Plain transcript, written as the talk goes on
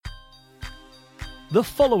The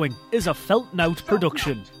following is a Feltnout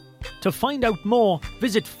production. To find out more,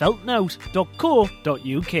 visit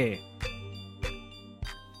feltnout.co.uk.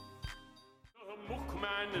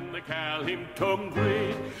 Call him Tom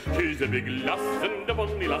Gray. She's a big lass and a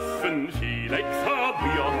bonny lass, and she likes her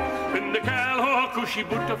beer. And they call her Cushy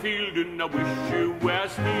Butterfield, and I wish you were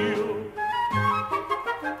still.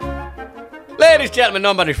 Ladies, gentlemen,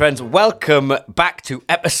 non-binary friends, welcome back to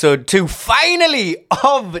episode 2, finally,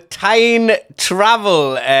 of Time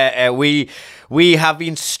Travel. We have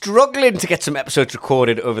been struggling to get some episodes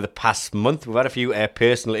recorded over the past month. We've had a few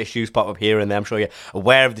personal issues pop up here and there. I'm sure you're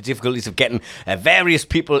aware of the difficulties of getting various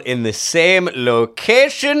people in the same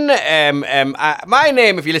location. My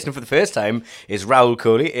name, if you're listening for the first time, is Raoul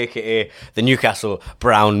Coley, a.k.a. the Newcastle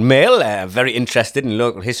Brown Male. Very interested in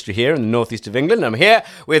local history here in the northeast of England. I'm here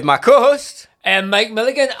with my co-host... Mike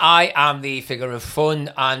Milligan. I am the figure of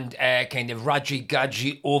fun and kind of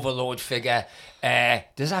Raji-Gadji overlord figure.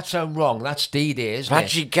 Does that sound wrong? That's D-Day, isn't it?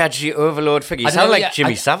 Raji-Gadji overlord figure. You sound like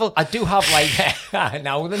Jimmy Savile. I do have like...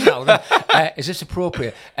 now then. Is this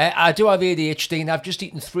appropriate? I do have ADHD and I've just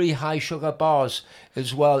eaten 3 high sugar bars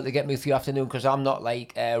as well to get me through the afternoon because I'm not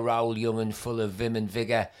like Raoul Young and full of vim and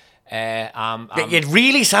vigour. It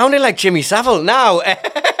really sounded like Jimmy Savile now.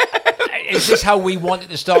 Is this how we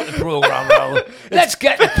wanted to start the programme, Raoul? Let's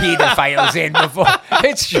get the paedophiles in before...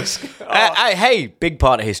 It's just... Hey, big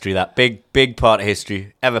part of history, that. Big part of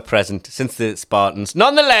history. Ever present since the Spartans.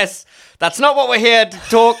 Nonetheless, that's not what we're here to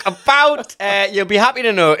talk about. You'll be happy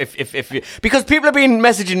to know if you... Because people have been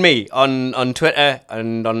messaging me on Twitter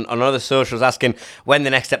and on other socials asking when the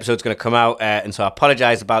next episode's going to come out. And so I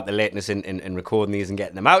apologise about the lateness in recording these and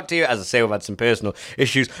getting them out to you. As I say, we've had some personal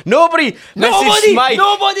issues. Nobody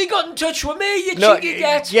got in touch with me, you cheeky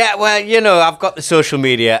get. Yeah, well, you know, I've got the social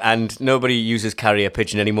media and nobody uses carrier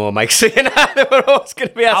pigeon anymore, Mike. So, you know, we're always going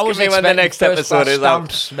to be asking me when the next episode is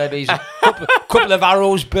stamps, out. Maybe a couple of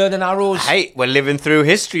arrows, burning arrows. Hey, we're living through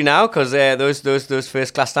history now because those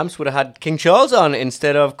first class stamps would have had King Charles on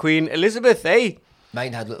instead of Queen Elizabeth, hey?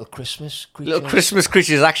 Mine had little Christmas creatures. Little Christmas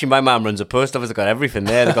creatures. Actually, my mum runs a post office. They've got everything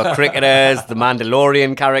there. They've got cricketers, the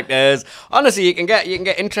Mandalorian characters. Honestly, you can get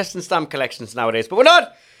interesting stamp collections nowadays. But we're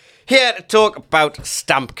not here to talk about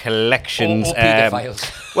stamp collections. Or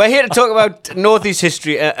paedophiles. We're here to talk about Northeast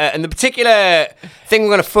history, and the particular thing we're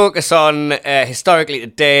going to focus on historically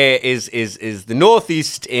today is the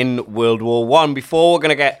Northeast in World War One. Before we're going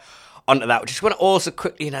to get onto that, we just want to also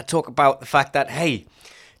quickly talk about the fact that, hey,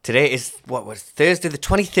 today is, Thursday the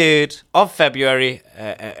 23rd of February,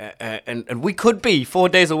 and we could be 4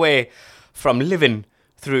 days away from living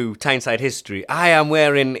through Tyneside history. I am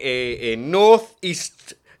wearing a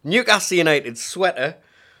Northeast Newcastle United sweater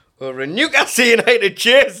over a Newcastle United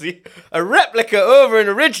jersey, a replica over an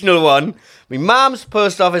original one. My mum's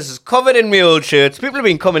post office is covered in my old shirts. People have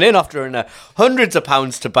been coming in offering hundreds of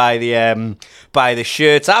pounds to buy the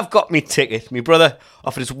shirts. I've got me ticket. My brother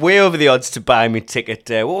offered us way over the odds to buy me ticket.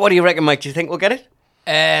 What do you reckon, Mike? Do you think we'll get it?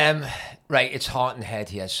 Right, it's heart and head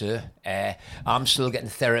here, sir. I'm still getting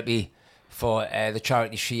therapy for the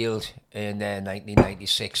Charity Shield in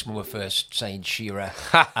 1996 when we first signed Shearer.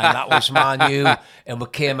 And that was Man U. And we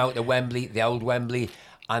came out to Wembley, the old Wembley,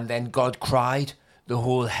 and then God cried. The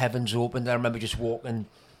whole heavens opened. I remember just walking,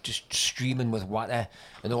 just streaming with water,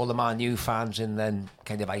 and all the Man U fans in then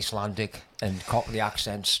kind of Icelandic and Cockney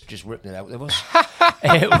accents just ripping it out of us.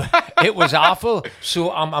 It was awful.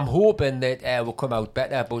 So I'm hoping that we'll come out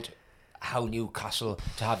better, but... How Newcastle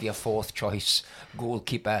to have your fourth choice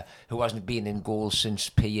goalkeeper who hasn't been in goal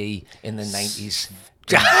since PE in the 90s.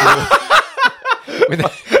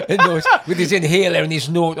 with his inhaler and his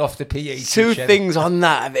note off the PE. Two things on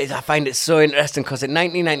that. I find it so interesting because in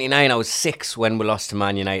 1999 I was 6 when we lost to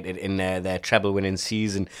Man United in their treble-winning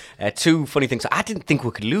season. Two funny things. I didn't think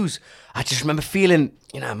we could lose. I just remember feeling,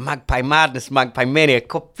 magpie madness, magpie mania,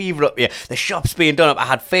 cup fever up here. The shop's being done up. I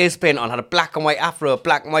had face paint on, had a black and white afro, a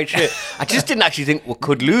black and white shirt. I just didn't actually think we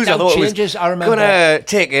could lose. I thought it was going to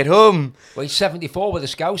take it home. Well, 74 with the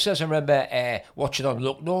Scousers. I remember watching on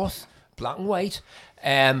Look North, black and white.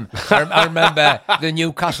 I remember the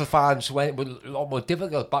Newcastle fans when it was a lot more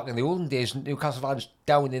difficult back in the olden days. Newcastle fans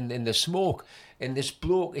down in the smoke. And this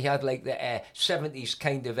bloke, he had like the 70s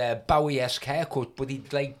kind of Bowie-esque haircut, but he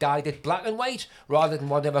like dyed it black and white rather than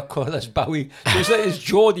whatever colours Bowie. So it's like this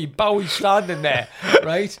Geordie Bowie standing there,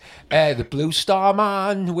 right? The Blue Star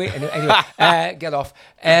Man. Anyway, get off.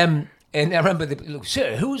 And I remember,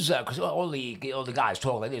 sir, who's because all the guys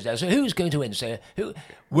talk like this. So who's going to win, sir?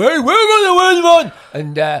 We're going to win one.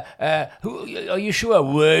 And who are you sure?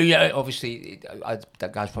 Obviously,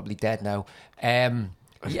 that guy's probably dead now.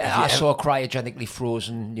 I saw a cryogenically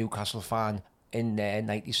frozen Newcastle fan in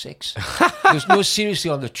 96. There's no seriously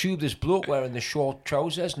on the tube. This bloke wearing the short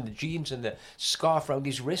trousers and the jeans and the scarf around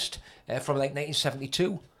his wrist from like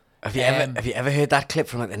 1972. Have you ever heard that clip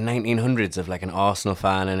from like the 1900s of like an Arsenal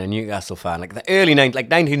fan and a Newcastle fan, like the early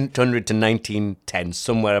 1900 to 1910,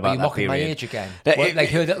 somewhere about Are you that mocking period? my age again? Like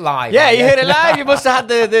heard it live? Yeah, you heard it live. You must have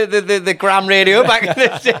had the Gram radio back in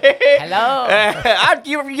the day. Hello.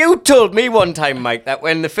 You told me one time, Mike, that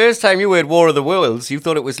when the first time you heard War of the Worlds, you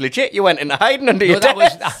thought it was legit. You went into hiding under your that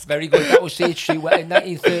desk. was very good. That was H.G. Wells in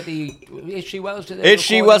 1930. H.G. Wells did it.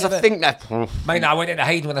 H.G. Wells, I think that. Mine, I went into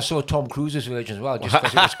hiding when I saw Tom Cruise's version as well, just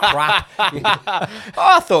because it was crap.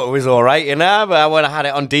 I thought it was all right, you know, but when I had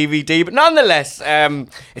it on DVD. But nonetheless,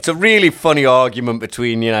 it's a really funny argument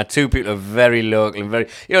between, you know, two people who are very local and very,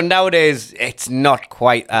 you know, nowadays it's not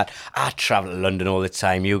quite that. I travel to London all the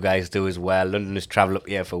time. You guys do as well. Londoners travel up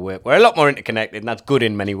here for work. We're a lot more interconnected, and that's good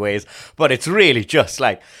in many ways. But it's really just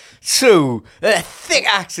like two thick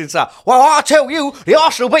accents are, well, I tell you, the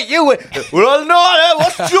Arsenal beat you. Well, no,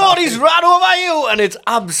 what's Geordie's ran over you? And it's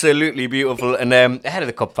absolutely beautiful. And ahead of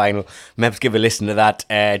the cup final, Mebs, give a listen to that.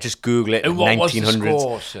 Just Google it. And what was the 1900s.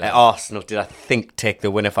 score, sir? Arsenal did, I think, take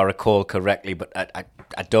the win if I recall correctly, but I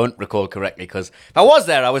don't recall correctly because if I was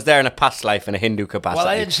there in a past life in a Hindu capacity. Well,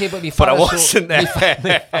 I didn't see it, but I wasn't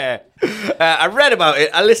there. I read about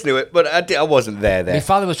it, I listened to it, but I wasn't there. My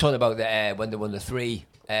father was talking about when they won the 3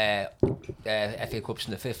 FA Cups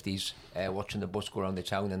in the 50s, watching the bus go around the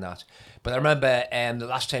town and that. But I remember the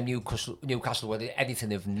last time Newcastle won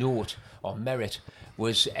anything of note or merit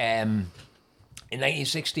was in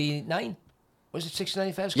 1969. Was it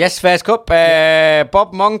 69 Fairs Cup? Yes, Fairs Cup.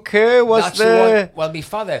 Bob Moncur was That's the one. Well, my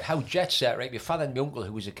father, how jet set, right? My father and my uncle,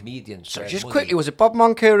 who was a comedian. So just quickly, was it Bob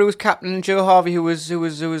Moncur who was captain and Joe Harvey who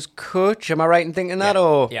was coach? Am I right in thinking that?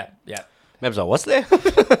 Or Yeah. Mebs, I was there.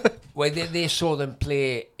 Well, they saw them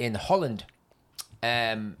play in Holland,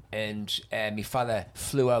 and my father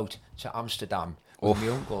flew out to Amsterdam with my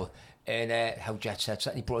uncle, and how jet set,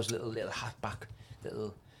 and he brought his little hat back,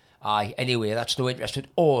 anyway, that's no interest at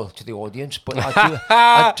all to the audience, but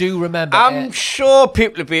I do remember. I'm sure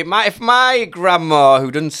people would be. If my grandma, who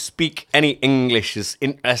doesn't speak any English, is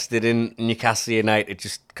interested in Newcastle United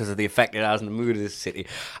just because of the effect it has on the mood of the city,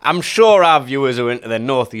 I'm sure our viewers who are into their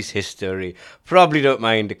North East history probably don't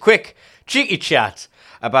mind a quick, cheeky chat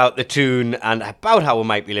about the tune and about how we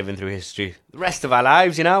might be living through history the rest of our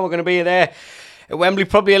lives. You know, we're going to be there at Wembley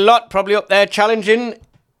probably up there challenging,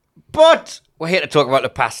 but we're here to talk about the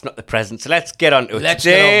past, not the present. So let's get on to it.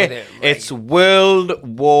 Today, get on with it. Right. It's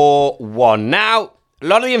World War One. Now, a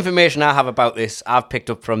lot of the information I have about this, I've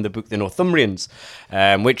picked up from the book The Northumbrians,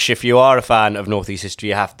 which, if you are a fan of North East history,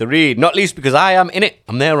 you have to read. Not least because I am in it.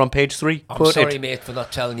 I'm there on page 3. I'm sorry, mate, for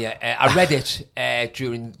not telling you. I read it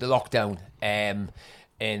during the lockdown. And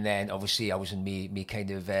then, obviously, I was in me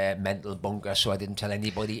kind of mental bunker, so I didn't tell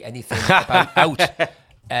anybody anything about out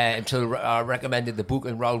until I recommended the book,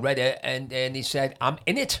 and Raoul read it, and he said, I'm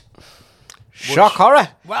in it. Shock horror.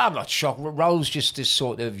 Well, I'm not shocked. Raoul's just this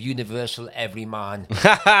sort of universal everyman,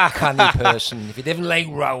 canny person. If you didn't like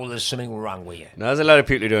Raoul, there's something wrong with you. No, there's a lot of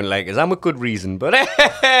people who don't like us, and with good reason. But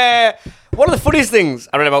one of the funniest things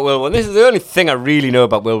I read about World War One, this is the only thing I really know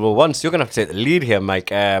about World War One, so you're going to have to take the lead here, Mike.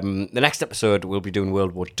 The next episode, we'll be doing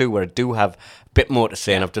World War Two, where I do have a bit more to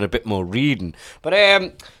say, and I've done a bit more reading. But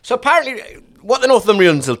so apparently, what the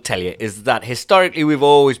Northumbrians will tell you is that historically we've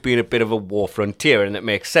always been a bit of a war frontier, and it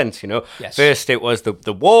makes sense, you know. Yes. First it was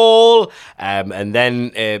the wall, and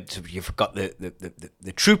then so you've got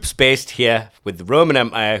the troops based here with the Roman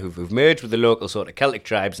Empire who've merged with the local sort of Celtic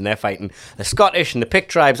tribes, and they're fighting the Scottish and the Pict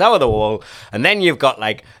tribes out of the wall. And then you've got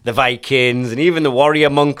like the Vikings and even the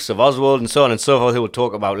warrior monks of Oswald and so on and so forth, who we'll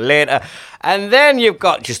talk about later. And then you've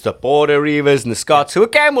got just the border reivers and the Scots, who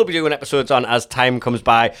again we'll be doing episodes on as time comes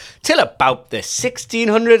by, till about the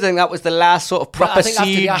 1600s. I think that was the last sort of proper I think siege.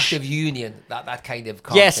 after the Act of Union, that kind of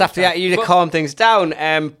calmed Yes, things after that, down. you But calm things down.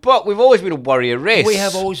 But we've always been a warrior race. we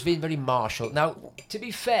have always been very martial. Now, to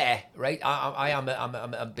be fair, right, I'm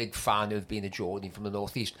a big fan of being a Geordie from the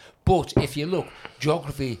northeast. But if you look,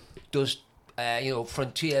 geography does.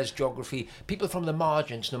 Frontiers, geography, people from the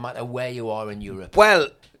margins, no matter where you are in Europe, Well,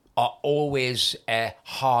 are always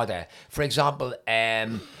harder. For example,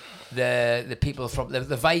 the people from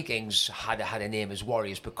the Vikings had a name as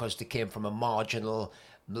warriors because they came from a marginal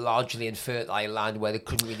largely infertile land where they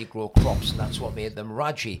couldn't really grow crops, and that's what made them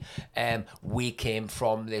Raji. We came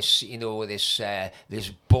from this,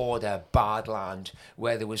 this border bad land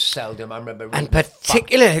where there was seldom. I remember, and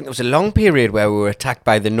particularly, I think there was a long period where we were attacked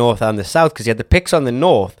by the north and the south, because you had the Picts on the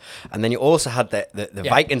north, and then you also had the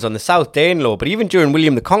Vikings on the south, Danelaw. But even during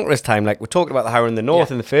William the Conqueror's time, like we're talking about the Harrow in the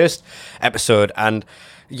north in the first episode, and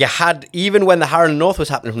you had, even when the Harrow in the north was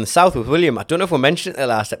happening from the south with William, I don't know if we mentioned it in the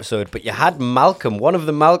last episode, but you had Malcolm, one of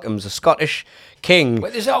the Malcolms, a Scottish king.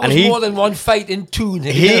 But there's always more than one fight in Toon.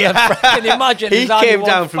 He imagine he came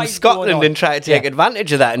down from Scotland and tried to take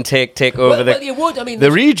advantage of that and take over you would. I mean,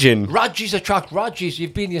 the region. Rajis attract Rajis.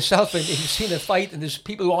 You've been yourself and you've seen a fight and there's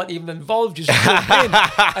people who aren't even involved just jump in.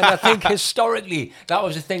 And I think historically that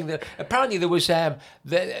was the thing that apparently there was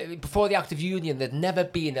before the Act of Union there'd never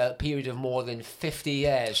been a period of more than 50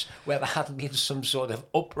 years where there hadn't been some sort of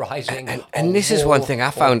uprising. And this is one thing I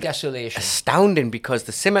found astounding, because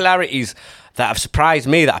the similarities that have surprised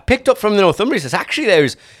me, that I picked up from the Northumbrians, is actually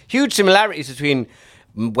there's huge similarities between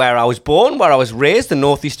where I was born, where I was raised, the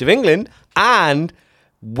northeast of England, and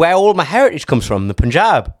where all my heritage comes from, the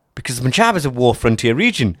Punjab. Because the Punjab is a war frontier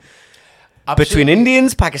region. Absolutely. Between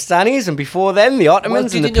Indians, Pakistanis, and before then, the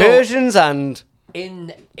Ottomans and the Persians. And I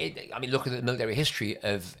mean, look at the military history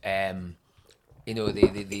of the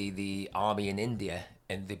army in India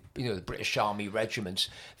and the British Army regiments.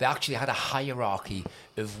 They actually had a hierarchy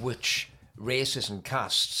of which races and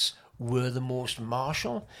castes were the most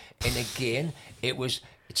martial. And again,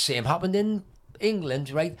 same happened in England,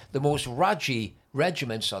 right? The most Raji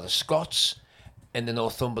regiments are the Scots and the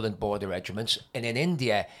Northumberland border regiments. And in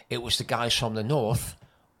India, it was the guys from the north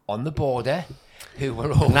on the border who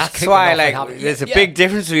were always. And that's why, there's a big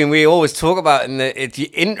difference between, we always talk about, and it's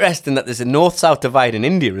interesting that there's a north-south divide in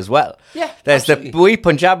India as well. Yeah, there's we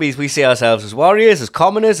Punjabis, we see ourselves as warriors, as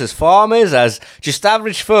commoners, as farmers, as just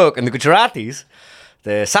average folk, and the Gujaratis,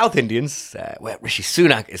 the South Indians, where Rishi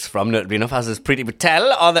Sunak is from, notably enough, as is Priti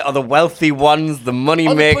Patel, are the the ones, the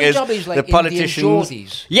money makers, the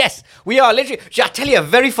politicians. Yes, we are literally. I'll tell you a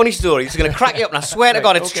very funny story. It's going to crack you up, and I swear to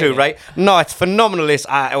God it's true, right? No, it's phenomenal.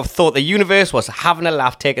 I thought the universe was having a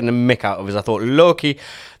laugh, taking the mick out of us. I thought Loki,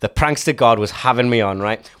 the prankster god, was having me on,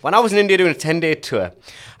 right? When I was in India doing a 10-day tour,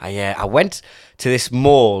 I went to this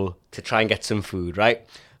mall to try and get some food, right?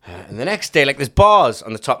 And the next day, there's bars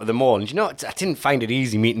on the top of the mall. And I didn't find it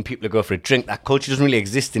easy meeting people to go for a drink. That culture doesn't really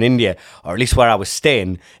exist in India, or at least where I was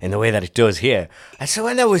staying, in the way that it does here. And so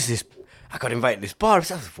when there was I got invited to this bar. I was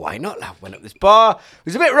like, why not? I went up this bar. It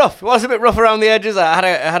was a bit rough. It was a bit rough around the edges. I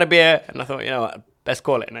had a beer, and I thought, what, best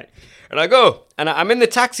call it a night. And I go, and I'm in the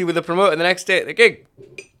taxi with the promoter the next day at the gig.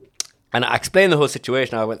 And I explained the whole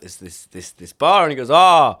situation. I went to this bar, and he goes,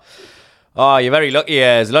 Oh, you're very lucky.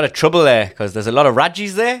 There's a lot of trouble there because there's a lot of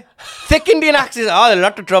Rajis there. Thick Indian accents. Oh, there's a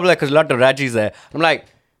lot of trouble there because a lot of Rajis there. I'm like,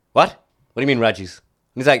 what? What do you mean Rajis?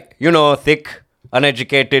 And he's like, thick,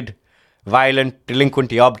 uneducated, violent,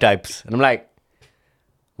 delinquent yob types. And I'm like,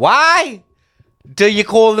 why do you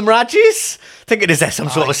call them Rajis? Thinking, is there some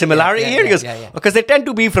sort of similarity here? He goes, because they tend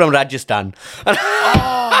to be from Rajasthan. And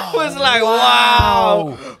I was like,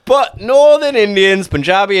 wow. But Northern Indians,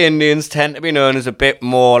 Punjabi Indians, tend to be known as a bit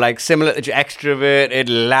more similar to extroverted,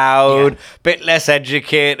 loud, bit less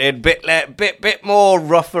educated, bit more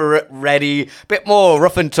rougher, ready, bit more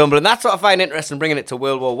rough and tumble. And that's what I find interesting bringing it to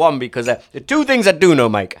World War One, because the two things I do know,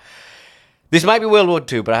 Mike. This might be World War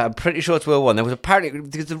II, but I'm pretty sure it's World War I. There was apparently,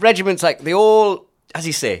 because the regiments, they all, as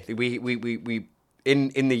you say, we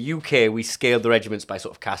in the UK, we scaled the regiments by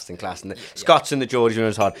sort of caste and class, and the Scots and the Geordies were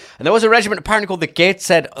as hard. And there was a regiment apparently called the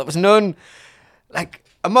Gateshead. It was known,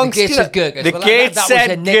 amongst the Gateshead Gurkhas. The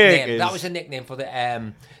Gateshead Gurkhas. That was a nickname for the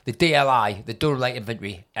DLI, the Durham Light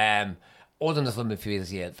Infantry. All the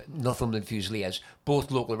Northumberland Fusiliers,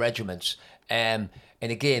 both local regiments.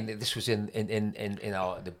 And again, this was in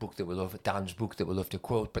the book that we love, Dan's book that we love to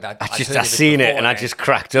quote. But I seen it and I just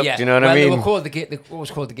cracked up. Do you know what I mean? They were called what was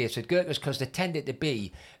called the Gateshead Gurkhas because they tended to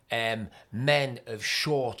be men of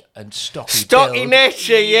short and stocky build.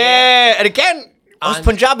 Nature, yeah. And again, us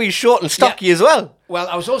Punjabis short and stocky as well. Well,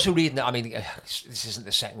 I was also reading. I mean, this isn't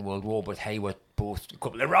the Second World War, but hey, we're both a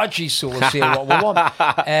couple of Rajis, so we'll say what we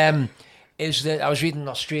want. Is that I was reading an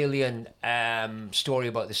Australian story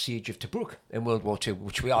about the siege of Tobruk in World War II,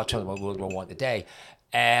 which we are talking about World War I today.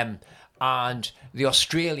 And the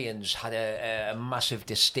Australians had a massive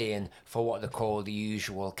disdain for what they call the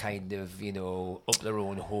usual kind of, up their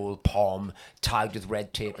own hole palm, tagged with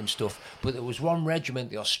red tape and stuff. But there was one regiment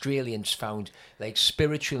the Australians found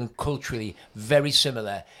spiritually and culturally very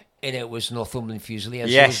similar, and it was Northumberland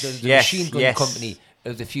Fusiliers. Yes, the machine gun company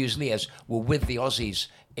of the Fusiliers were with the Aussies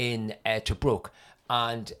in Tobruk,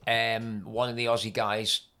 and one of the Aussie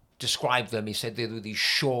guys described them. He said they were these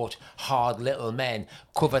short, hard little men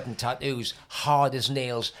covered in tattoos, hard as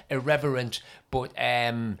nails, irreverent, but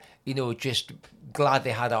just glad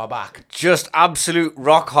they had our back. Just absolute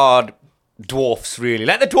rock hard dwarfs, really.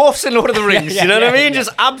 Like the dwarfs in Lord of the Rings, you know what I mean?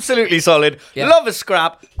 Just absolutely solid. Yeah. Love a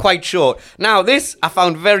scrap, quite short. Now, this I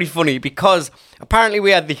found very funny because apparently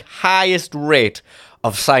we had the highest rate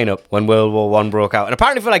of sign-up when World War One broke out. And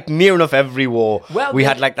apparently for like near enough every war, we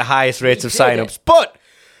had like the highest rates of sign-ups. But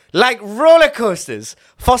like roller coasters,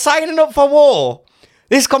 for signing up for war,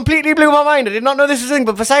 this completely blew my mind. I did not know this was a thing,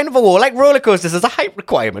 but for signing up for war, like roller coasters, there's a height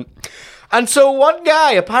requirement. And so one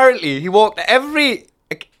guy, apparently, he walked every...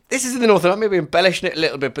 This is in the north, and I may be embellishing it a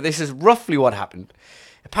little bit, but this is roughly what happened.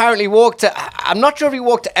 Apparently walked to... I'm not sure if he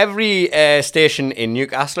walked to every station in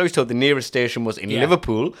Newcastle. I was told the nearest station was in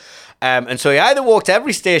Liverpool. And so he either walked to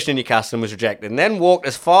every station in Newcastle and was rejected, and then walked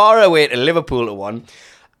as far away to Liverpool to one,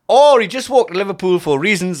 or he just walked to Liverpool for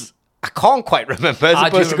reasons I can't quite remember, as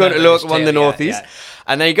opposed to going to a local one in the northeast.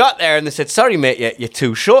 And then he got there and they said, sorry, mate, you're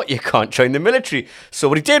too short. You can't join the military. So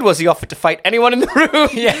what he did was he offered to fight anyone in the room to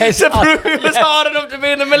prove it was hard enough to be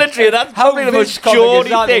in the military. And that's probably the most Geordie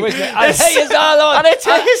thing. I'll hate you, Darlon. And it's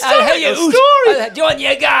a historical story. Do you want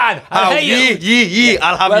your gun? I'll have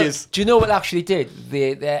yous. Do you know what actually did?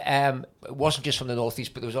 It wasn't just from the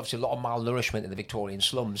northeast, but there was obviously a lot of malnourishment in the Victorian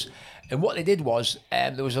slums. And what they did was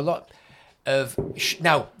there was a lot of...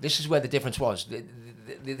 Now, this is where the difference was.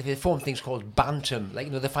 They formed things called bantam,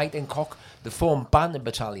 like, the fighting cock. They formed bantam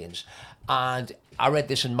battalions. And I read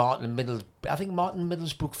this in Martin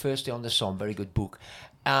Middle's book, First Day on the Somme, very good book.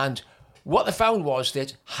 And what they found was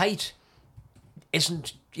that height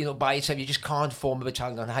isn't, by itself, you just can't form a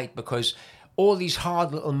battalion on height, because all these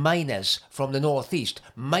hard little miners from the northeast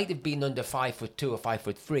might have been under 5'2" or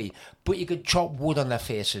 5'3", but you could chop wood on their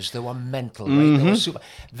faces. They were mental, right? They were super.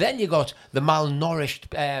 Then you got the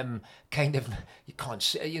malnourished kind of, you can't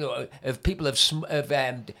say, of people of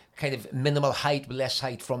kind of minimal height, less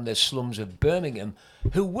height from the slums of Birmingham,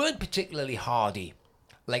 who weren't particularly hardy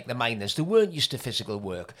like the miners. They weren't used to physical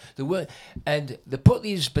work. And they put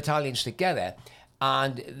these battalions together,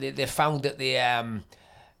 and they found that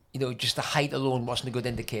just the height alone wasn't a good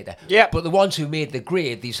indicator. Yeah. But the ones who made the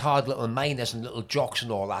grade, these hard little miners and little jocks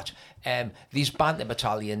and all that, these bantam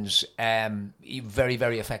battalions, very,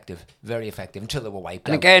 very effective. Very effective until they were wiped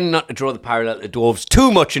out. And again, not to draw the parallel to dwarves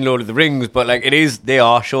too much in Lord of the Rings, but they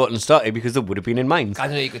are short and stocky because they would have been in mines. I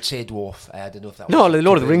don't know, you could say dwarf. I don't know if that was... No, the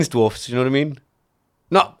Lord of the Rings dwarfs, you know what I mean?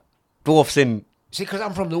 Not dwarfs in... See, because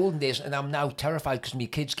I'm from the olden days, and I'm now terrified because my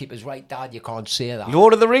kids keep us right, Dad, you can't say that.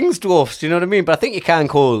 Lord of the Rings dwarfs, you know what I mean? But I think you can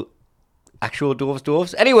call actual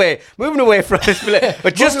dwarves. Anyway, moving away from this,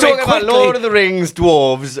 but just talking about Lord of the Rings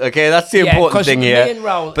dwarves, okay? That's the important thing here.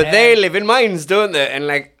 Raoul, but they live in mines, don't they?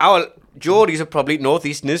 And our Geordies are probably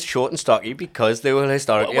northeasterners, short and stocky, because they will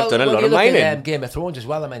historically have done a lot of mining. At, Game of Thrones as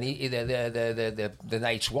well. I mean, the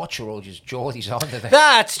Night's Watch are all just Geordies, aren't they?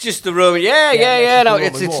 That's just the Roman. Yeah. No,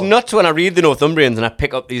 it's nuts when I read the Northumbrians and I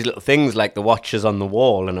pick up these little things like the Watchers on the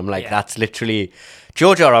wall, and I'm like, that's literally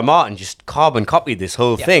George R.R. Martin just carbon copied this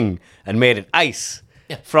whole thing and made it ice.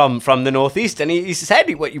 From the northeast, and he said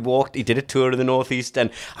he did a tour of the northeast, and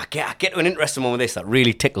I get to an interesting one with this that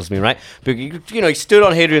really tickles me, right? But he stood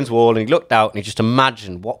on Hadrian's Wall and he looked out and he just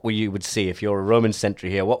imagined what you would see if you're a Roman sentry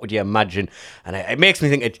here. What would you imagine? And it makes me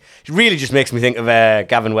think. It really just makes me think of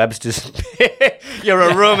Gavin Webster's. You're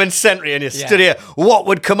a Roman sentry and you stood here. What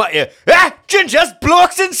would come at you? Gingers,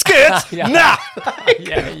 blokes in skirts. Nah.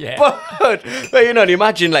 But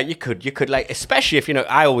imagine you could especially if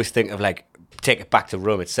I always think of take it back to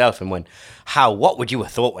Rome itself, and what would you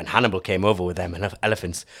have thought when Hannibal came over with them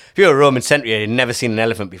elephants? If you're a Roman sentry and you'd never seen an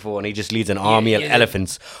elephant before, and he just leads an army of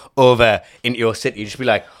elephants over into your city, you'd just be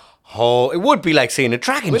like, oh, it would be like seeing a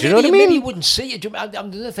dragon. Do you know what I mean? Maybe you wouldn't see it.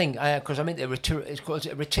 Another thing, because I'm into it's called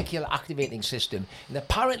a reticular activating system, and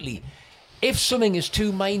apparently, if something is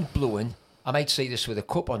too mind blowing, I might say this with a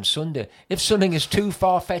cup on Sunday. If something is too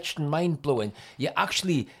far-fetched and mind-blowing, you've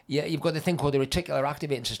got the thing called the reticular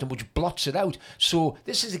activating system, which blots it out. So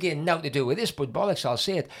this is, again, now to do with this, but bollocks, I'll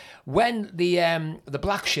say it. When the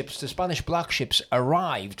black ships, the Spanish black ships,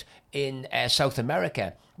 arrived in South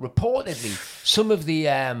America, reportedly, some of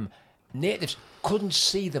the natives couldn't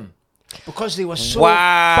see them because they were so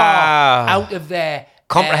far out of their...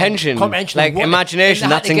 Comprehension, like imagination.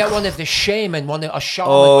 That's to get one of the shaman, a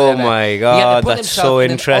shaman. Oh my God, that's so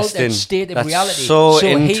interesting. State of that's reality, so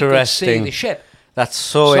interesting. He could see the ship. That's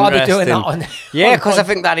so I'll be interesting. doing that on. Yeah, because I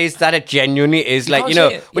think that it genuinely is like, you can't know,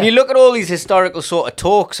 say it, when yeah. you look at all these historical sort of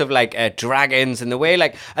talks of like dragons and the way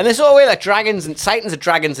like, and there's sort of way like dragons and sightings of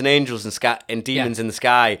dragons and angels and sky and demons in the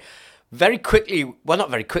sky, very quickly. Well, not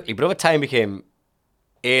very quickly, but over time became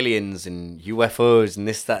aliens and UFOs and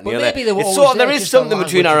this, that, and But the other. maybe they were It's always sort of, there, there is just something the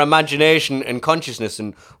between language. our imagination and consciousness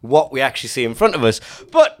and what we actually see in front of us.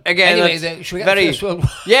 But again, Anyway, that's should we get the First World War?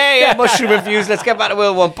 yeah, mushroom reviews. Let's get back to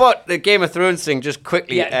World War One. But the Game of Thrones thing, just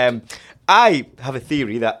quickly. Yeah. I have a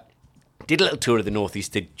theory that did a little tour of the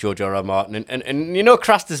Northeast, did George R.R. Martin, and you know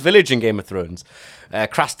Craster's village in Game of Thrones,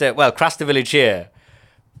 Craster village here,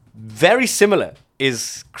 very similar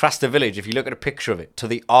is Craster village, if you look at a picture of it, to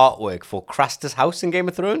the artwork for Craster's house in Game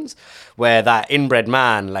of Thrones, where that inbred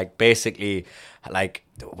man, like basically, like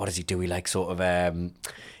what does he do? He like sort of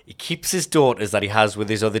he keeps his daughters that he has with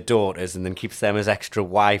his other daughters, and then keeps them as extra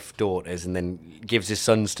wife daughters, and then gives his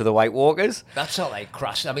sons to the White Walkers. That's not like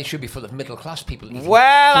crass. I mean, it should be full of middle class people. eating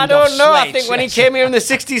Well, I food off don't know. I slates. think when he came here in the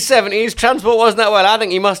 60s, 70s, transport wasn't that well. I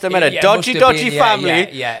think he must have met a Yeah, dodgy must have been, family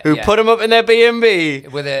who yeah. put him up in their B&B,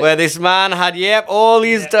 With a- where this man had, all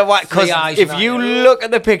these... Because Three eyes if and you that. look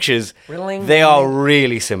at the pictures, Ring, they are ring.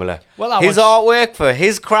 really similar. Well, I his once- artwork for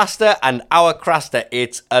his Craster and our Craster,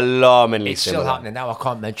 it's alarmingly It's similar. still happening now. I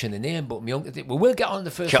can't mention the name, but my uncle. We will get on the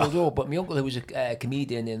First Sure. World War. But my uncle, who was a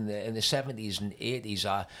comedian in the 70s and 80s,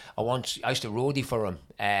 I used to roadie for him,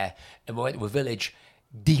 and we went to a village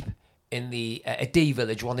deep in the a D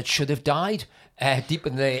village, one that should have died, deep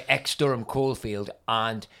in the ex-Durham coalfield,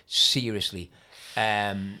 and seriously.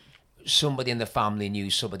 Somebody in the family knew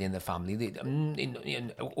somebody in the family.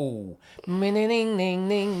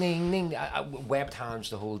 Webbed hands,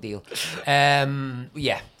 the whole deal.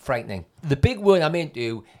 Yeah, frightening. The big word I'm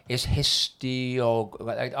into is I've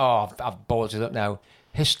balled it up now.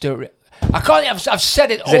 I can't. I've said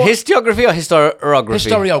it. Is it historiography or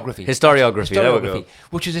historiography? Historiography. Historiography. There we go.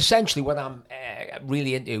 Which is essentially what I'm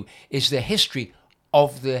really into, is the history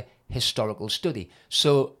of the historical study.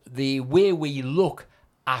 So the way we look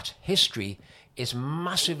at history is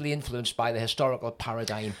massively influenced by the historical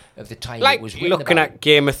paradigm of the time Like it was written looking about. at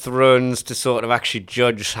Game of Thrones to sort of actually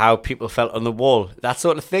judge how people felt on the wall, that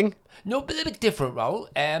sort of thing. No, but a little bit different, Raoul.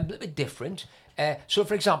 A little bit different. So,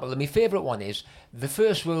 for example, my favourite one is the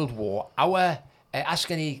First World War.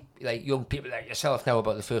 Ask any young people like yourself now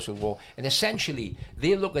about the First World War, and essentially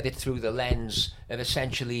they look at it through the lens of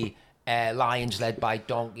essentially lions led by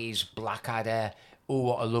donkeys, Blackadder, oh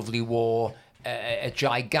what a lovely war, a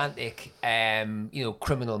gigantic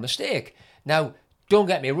criminal mistake. Now, don't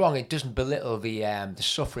get me wrong; it doesn't belittle the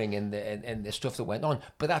suffering and the stuff that went on,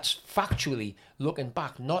 but that's factually looking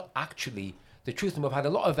back, not actually the truth. And we've had a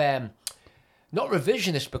lot of not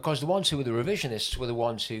revisionists, because the ones who were the revisionists were the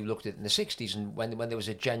ones who looked at it in the 60s, and when there was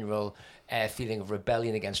a general feeling of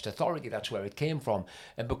rebellion against authority, that's where it came from.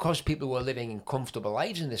 And because people were living in comfortable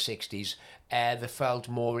lives in the 60s, they felt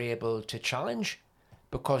more able to challenge,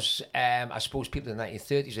 because I suppose people in the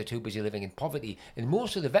 1930s are too busy living in poverty. And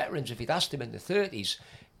most of the veterans, if you'd asked them in the 30s,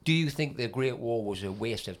 do you think the Great War was a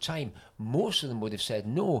waste of time? Most of them would have said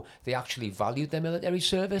no, they actually valued their military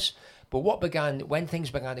service. But when things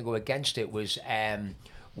began to go against it was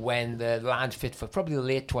when the land fit for, probably the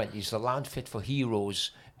late 20s, the land fit for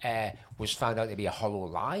heroes was found out to be a hollow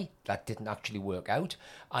lie. That didn't actually work out.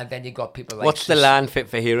 And then you got people like... What's the land fit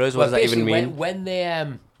for heroes? What does that even mean? When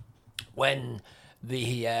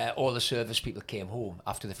all the service people came home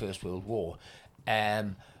after the First World War,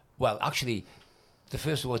 actually... The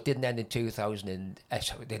First World War didn't end in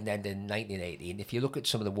 1980. And if you look at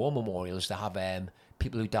some of the war memorials, they have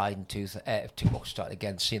people who died in people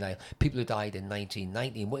who died in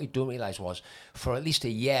 1990. And what you don't realise was, for at least a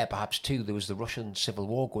year, perhaps two, there was the Russian Civil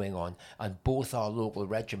War going on, and both our local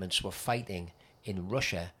regiments were fighting in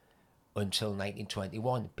Russia until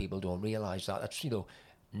 1921. People don't realise that. That's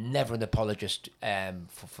never an apologist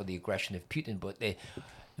for the aggression of Putin, but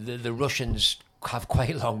the Russians have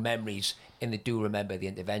quite long memories, and they do remember the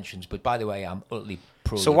interventions. But by the way, I'm utterly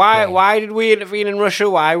pro. So why did we intervene in Russia?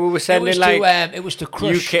 Why were we sending it was to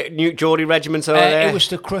crush UK Geordie regiments over there? It was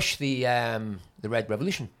to crush the Red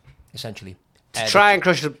Revolution, essentially. To try and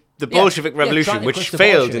crush the Bolshevik Revolution, which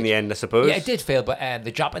failed in the end, I suppose. Yeah, it did fail, but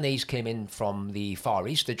the Japanese came in from the Far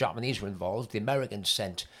East. The Japanese were involved. The Americans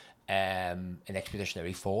sent an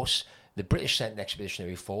expeditionary force. The British sent an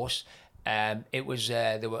expeditionary force. There was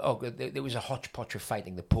a hodgepodge of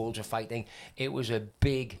fighting. The Poles were fighting. It was a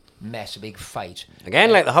big mess, a big fight.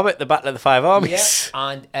 Again, like the Hobbit, the Battle of the Five Armies.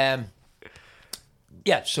 Yeah, and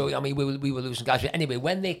so I mean, we were losing guys. But anyway,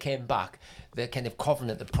 when they came back, the kind of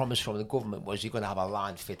covenant, the promise from the government was you're going to have a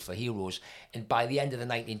land fit for heroes. And by the end of the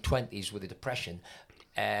 1920s, with the Depression,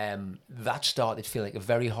 that started feeling like a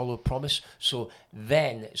very hollow promise. So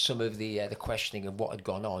then some of the questioning of what had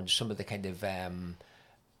gone on, some of the kind of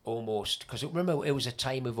almost, because remember, it was a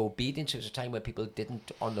time of obedience. It was a time where people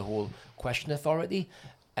didn't, on the whole, question authority.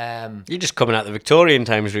 You're just coming out the Victorian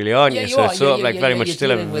times, really, aren't you? So it's sort of like very much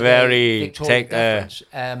still a very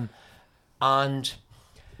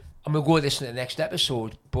and we'll go with this in the next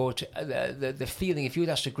episode. But the feeling, if you'd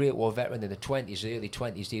asked a Great War veteran in the 20s, the early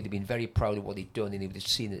 20s, they'd have been very proud of what he'd done, and he would have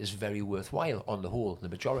seen it as very worthwhile on the whole, the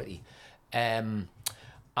majority. And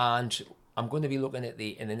I'm going to be looking at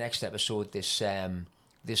in the next episode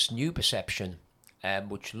this new perception,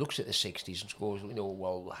 which looks at the 60s and goes,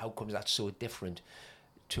 well, how comes that's so different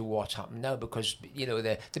to what's happened now? Because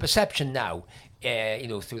the perception now,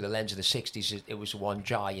 through the lens of the 60s, it was one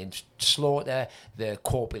giant slaughter. The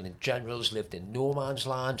corpulent generals lived in no man's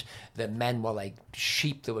land. The men were like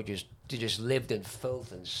sheep. They just lived in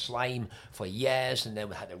filth and slime for years, and then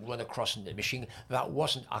we had to run across in the machine. That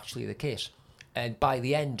wasn't actually the case. And by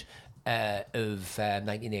the end of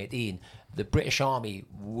 1918, the British Army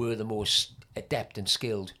were the most adept and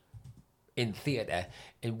skilled in theatre,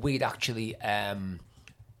 and we'd actually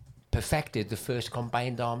perfected the first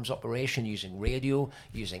combined arms operation using radio,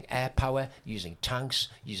 using air power, using tanks,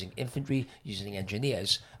 using infantry, using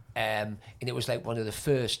engineers, and it was like one of the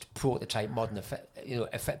first prototype modern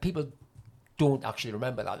effect. People don't actually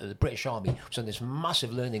remember that the British Army was on this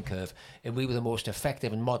massive learning curve, and we were the most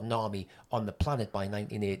effective and modern army on the planet by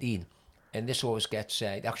 1918. And this always gets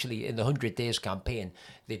actually in the 100 Days campaign,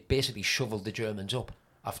 they basically shoveled the Germans up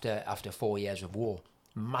after 4 years of war.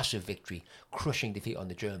 Massive victory, crushing defeat on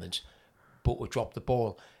the Germans, but we dropped the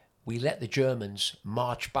ball. We let the Germans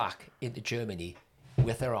march back into Germany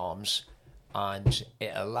with their arms, and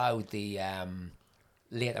it allowed the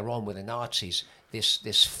later on with the Nazis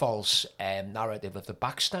this false narrative of the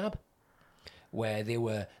backstab, where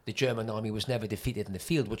the German army was never defeated in the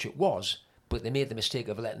field, which it was, but they made the mistake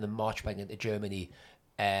of letting them march back into Germany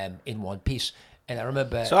in one piece. And I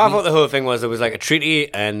remember... So I thought the whole thing was there was like a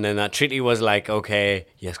treaty, and then that treaty was like, okay,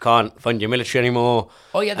 you can't fund your military anymore.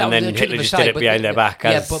 Oh yeah, that and was then the Hitler treaty just did it behind their back.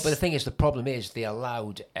 Yeah, but the thing is, the problem is they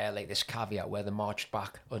allowed like this caveat where they marched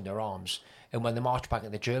back under arms. And when they marched back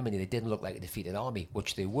into Germany, they didn't look like a defeated army,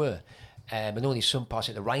 which they were. And only some parts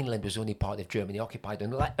of the Rhineland was only part of Germany occupied.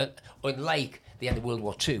 Unlike the end of World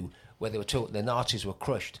War II, where they were told the Nazis were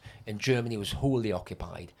crushed and Germany was wholly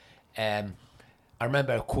occupied. I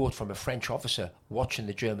remember a quote from a French officer watching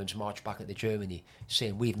the Germans march back into Germany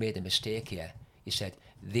saying, "We've made a mistake here." He said,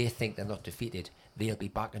 "They think they're not defeated. They'll be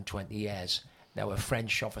back in 20 years. Now, a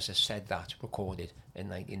French officer said that, recorded in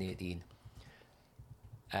 1918.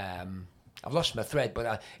 I've lost my thread,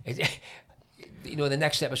 but the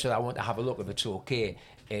next episode I want to have a look, if it's okay,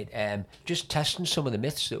 at just testing some of the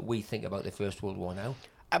myths that we think about the First World War now.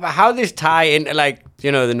 But how this tie into, like,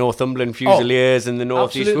 the Northumberland Fusiliers and the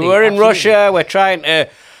Northeast? Absolutely, We're in Russia, we're trying to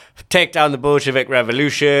take down the Bolshevik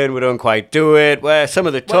Revolution, we don't quite do it. We're some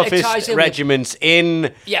of the toughest regiments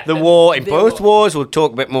in the war, in both wars. We'll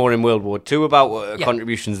talk a bit more in World War II about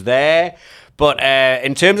contributions there. But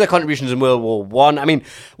in terms of contributions in World War One, I mean,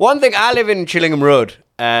 one thing, I live in Chillingham Road,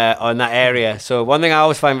 on that area, so one thing I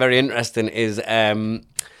always find very interesting is...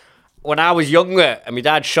 when I was younger, and my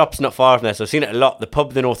dad's shop's not far from there, so I've seen it a lot, the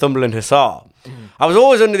pub, the Northumberland Hussar. I was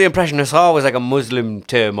always under the impression Hussar was like a Muslim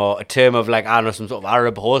term, or a term of, like, I don't know, some sort of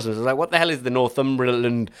Arab horseman. I was like, what the hell is the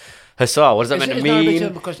Northumberland Hussar? What does that mean to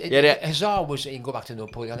mean? Because Hussar was, you can go back to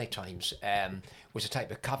Napoleonic times, was a type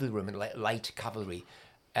of cavalryman, light cavalry.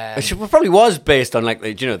 It probably was based on, like,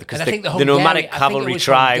 because the nomadic cavalry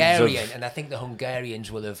tribes. And I think the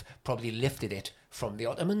Hungarians will have probably lifted it from the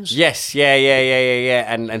Ottomans. Yes, yeah.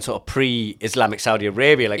 And sort of pre-Islamic Saudi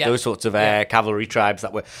Arabia, like those sorts of cavalry tribes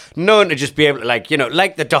that were known to just be able to, like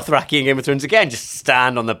the Dothraki in Game of Thrones again, just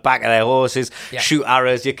stand on the back of their horses, shoot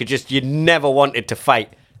arrows. You never wanted to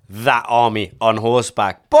fight that army on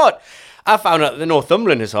horseback. But I found out that the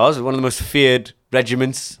Northumberland Hussars was one of the most feared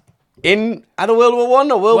regiments in either World War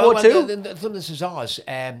One or World War Two. The Northumberland Hussars,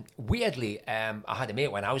 weirdly, I had a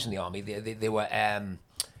mate when I was in the army. They were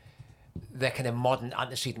their kind of modern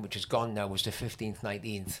antecedent, which is gone now, was the 15th,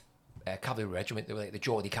 19th Cavalry Regiment. They were like the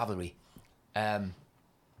Geordie Cavalry, and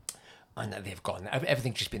they've gone.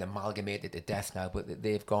 Everything's just been amalgamated to death now, but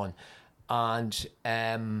they've gone. And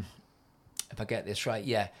if I get this right,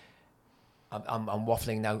 I'm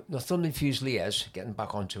waffling now. Northumberland Fusiliers, getting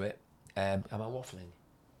back onto it. Am I waffling?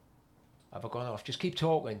 Have I gone off? Just keep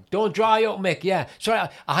talking. Don't dry up, Mick. Yeah. Sorry,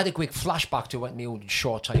 I had a quick flashback to my own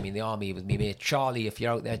short time in the army with me mate Charlie. If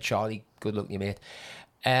you're out there, Charlie, good luck to you, mate.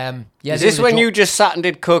 Yeah. Is this when you just sat and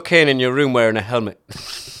did cocaine in your room wearing a helmet?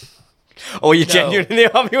 Or you genuinely in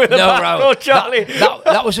the army with a backhoe, Charlie?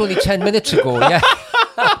 That was only 10 minutes ago, yeah.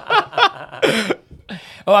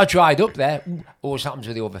 Oh, I dried up there. Always happens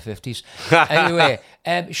with the over 50s. Anyway,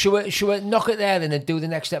 should we knock it there then and do the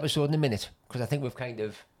next episode in a minute? Because I think we've kind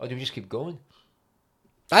of... Or do we just keep going?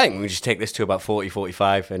 I think we just take this to about 40,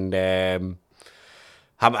 45 and...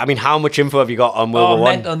 how much info have you got on World War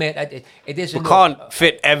mental, mate. It is. We can't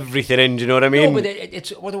fit everything in, do you know what I mean? No, but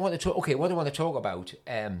it's what I want to talk... Okay, what I want to talk about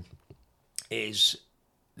is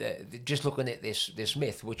just looking at this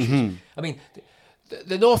myth, which is... I mean...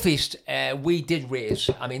 The Northeast, we did raise.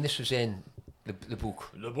 I mean, this was in the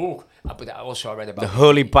book. But also I read about the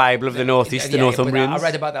Holy Bible of the Northeast, the Northumbrians. I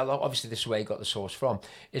read about that. Obviously, this is where I got the source from.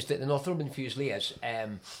 Is that the Northumbrian Fusiliers?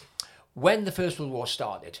 When the First World War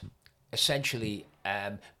started, essentially,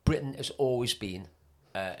 Britain has always been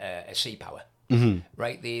a sea power,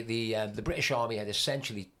 right? The British Army had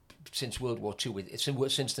essentially, since World War II,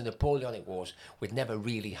 since the Napoleonic Wars, we'd never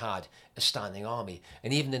really had a standing army.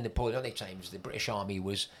 And even in Napoleonic times, the British Army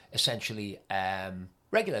was essentially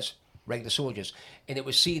regular soldiers. And it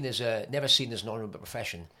was never seen as an honourable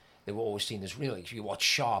profession. They were always seen as, if you watch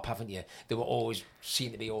Sharp, haven't you? They were always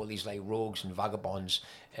seen to be all these like rogues and vagabonds.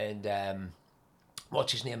 And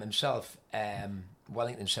what's his name himself?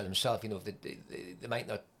 Wellington said himself, they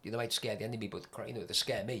might scare the enemy, but they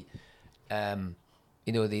scare me.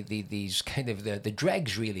 These kind of the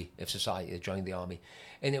dregs, really, of society that joined the army.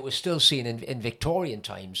 And it was still seen in Victorian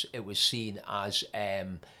times, it was seen as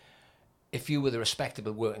if you were the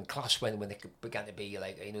respectable working class when it began to be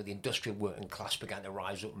like, the industrial working class began to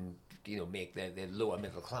rise up and, make the lower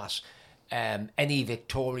middle class. Any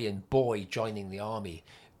Victorian boy joining the army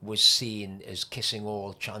was seen as kissing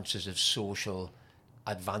all chances of social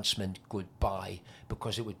advancement goodbye,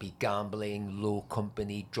 because it would be gambling, low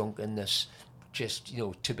company, drunkenness, just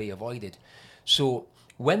to be avoided. So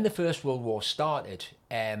when the First World War started,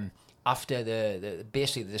 after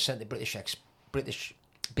basically they sent the British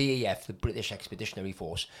BEF, the British Expeditionary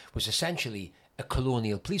Force, was essentially a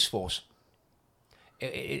colonial police force.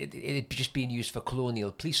 It had just been used for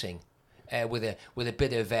colonial policing. With a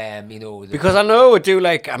bit of because I know we're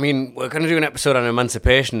going to do an episode on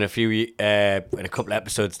emancipation in a couple of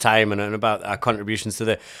episodes time, and about our contributions to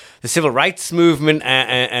the civil rights movement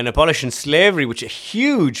and abolishing slavery, which are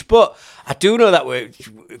huge. But I do know that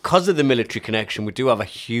because of the military connection, we do have a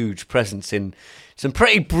huge presence in some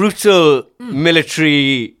pretty brutal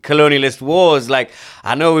military colonialist wars. Like,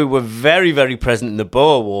 I know we were very, very present in the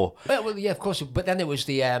Boer War. Well, yeah, of course. But then it was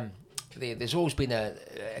there's always been a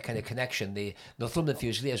kind of connection. The Northumbrian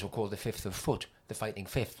Fusiliers were called the Fifth of Foot, the Fighting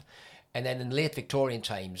Fifth. And then in late Victorian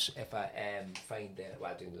times, if I find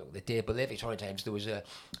I didn't look at the date, but late Victorian times, there was it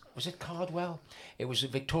Cardwell? It was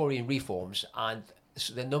Victorian reforms, and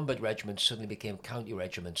the numbered regiments suddenly became county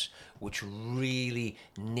regiments, which really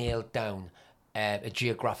nailed down a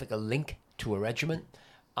geographical link to a regiment.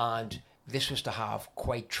 And this was to have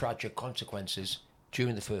quite tragic consequences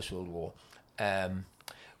during the First World War.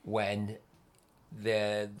 When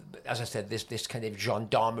as I said, this kind of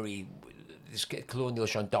gendarmerie, this colonial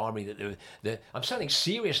gendarmerie that I'm sounding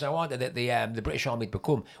serious now, aren't I? That the British Army had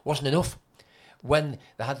become wasn't enough. When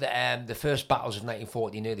they had the first battles of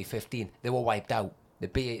 1914, early 15, they were wiped out. They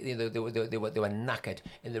were knackered,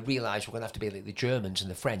 and they realised we're going to have to be like the Germans and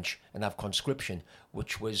the French and have conscription,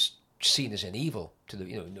 which was seen as an evil to the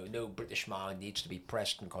no British man needs to be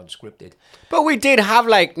pressed and conscripted. But we did have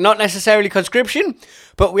not necessarily conscription,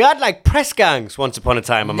 but we had press gangs once upon a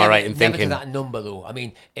time. Am I right in thinking? Never to that number though. I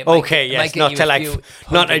mean, yes, not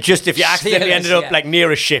just if you accidentally ended up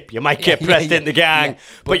near a ship, you might get pressed in the gang,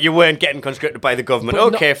 but you weren't getting conscripted by the government.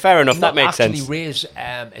 Okay, fair enough. That makes sense. Actually, raise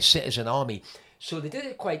a citizen army. So they did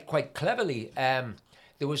it quite cleverly. There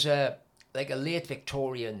was a late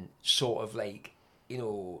Victorian sort of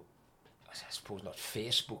I suppose not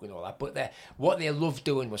Facebook and all that, but what they loved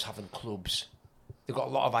doing was having clubs. They got a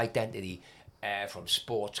lot of identity from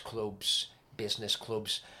sports clubs, business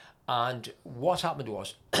clubs, and what happened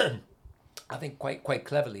was, I think quite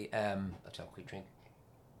cleverly. Let's have a quick drink.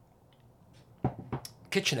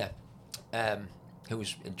 Kitchener, who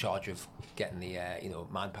was in charge of getting the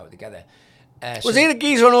manpower together. Was he the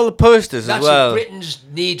geezer on all the posters as well? Britain's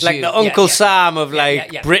needs you. The Uncle Sam of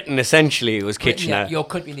Britain, essentially, it was Kitchener. Your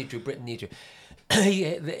country needs you, Britain needs you.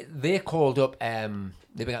 They called up, they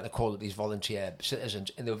began to call up these volunteer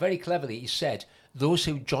citizens, and they were very cleverly, he said, those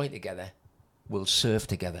who join together will serve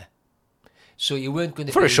together. So you weren't going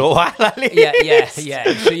to For be... a short while, at least.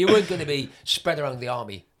 Yeah. So you weren't going to be spread around the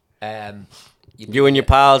army. You and your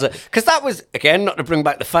pals. Because that was, again, not to bring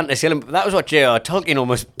back the fantasy element, but that was what J.R. Tolkien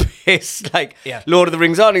almost pissed, like, Lord of the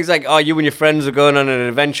Rings on. He's like, oh, you and your friends are going on an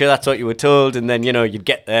adventure, that's what you were told, and then, you'd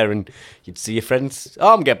get there and you'd see your friend's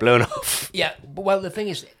arm get blown off. Yeah, but, well, the thing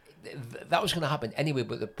is, that was going to happen anyway,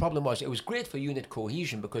 but the problem was, it was great for unit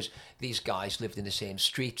cohesion because these guys lived in the same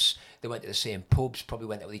streets, they went to the same pubs, probably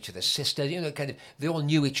went out with each other's sisters, they all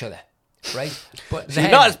knew each other. Right, but So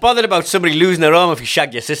you're not as bothered about somebody losing their arm if you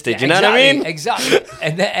shag your sister. Do you know what I mean? Exactly.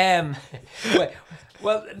 And then,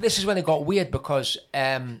 well, this is when it got weird because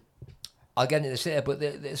I'll get into this later.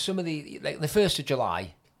 But some of the 1st of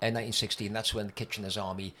July in 1916, that's when the Kitchener's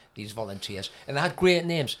Army, these volunteers, and they had great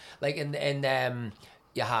names. Like in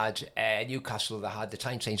you had Newcastle, they had the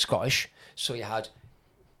Tyneside Scottish, so you had.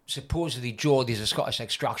 Supposedly Geordies of Scottish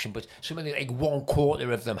extraction, but something like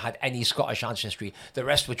 1/4 of them had any Scottish ancestry. The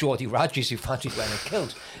rest were Geordie Radges who fancied when they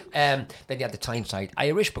killed. Then you had the Tyneside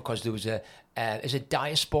Irish because there was is it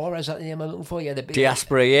diaspora? Is that the name I'm looking for? Yeah, the big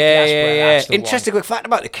Diaspora, yeah. Interesting quick fact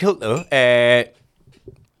about the kilt though. I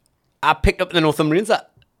picked up in the Northumbrians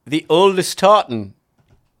that the oldest tartan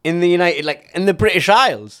in the in the British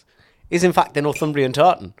Isles is in fact the Northumbrian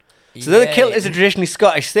tartan. So though the kilt is a traditionally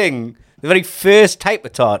Scottish thing, the very first type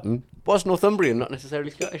of tartan was Northumbrian, not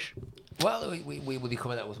necessarily Scottish. Well, we will be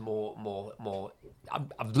coming out with more.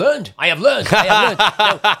 I've learned. I have learned. Now,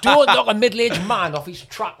 don't knock a middle-aged man off his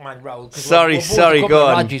trackman road. Sorry, go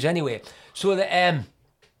on. Anyway, so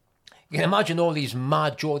you can imagine all these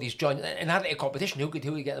mad Geordies joining and having a competition. Who could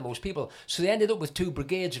get the most people? So they ended up with 2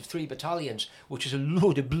 brigades of 3 battalions, which is a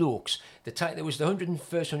load of blokes. There was the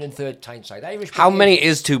 101st, 103rd Tyneside Irish. How many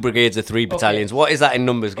is 2 brigades of 3 battalions? Okay. What is that in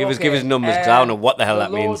numbers? Give us numbers because I don't know what the hell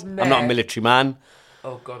that means. I'm not a military man.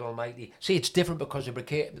 Oh, God almighty. See, it's different because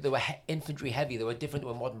they were infantry heavy. They were different to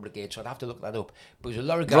a modern brigade, so I'd have to look that up. But it was a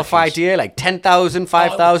lot of guys. Rough idea, like 10,000,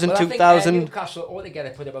 5,000, 2,000? Newcastle altogether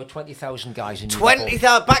put about 20,000 guys in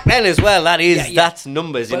 20,000 back then as well. That's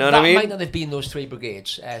numbers, you know what I mean? That might not have been those 3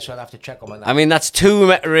 brigades, so I'd have to check on that. I mean, that's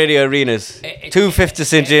 2 radio arenas, 2 fifths of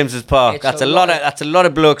St James's Park. That's a lot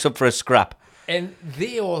of blokes up for a scrap. And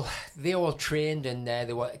they all trained and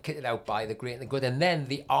they were kitted out by the great and the good. And then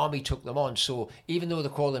the army took them on. So even though they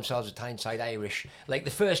call themselves the Tyneside Irish, like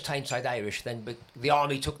the first Tyneside Irish, then the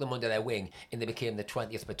army took them under their wing and they became the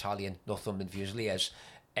 20th Battalion, Northumberland Fusiliers.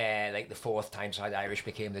 Like the 4th Tyneside Irish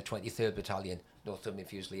became the 23rd Battalion, Northumberland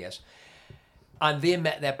Fusiliers. And they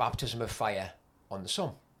met their baptism of fire on the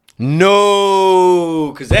Somme.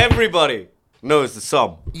 No, because everybody knows the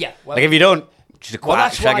Somme. Yeah. Well, like if you don't... Should I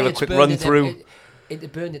give a quick run through?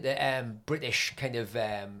 It burned at the British kind of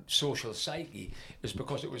social psyche is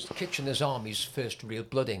because it was Kitchener's Army's first real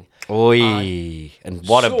blooding. Oi, and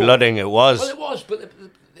what a blooding it was. Well, it was, but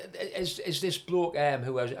as this bloke I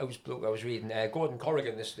was reading, Gordon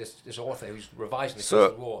Corrigan, this author who's revising the First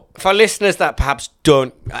World War. For listeners that perhaps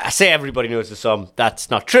don't, I say everybody knows the Somme, that's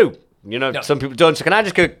not true. No. Some people don't. So can I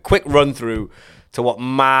just give a quick run through to what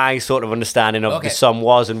my sort of understanding of the Somme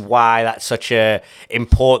was and why that's such a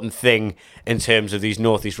important thing in terms of these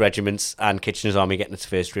Northeast regiments and Kitchener's Army getting its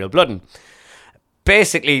first real blooding.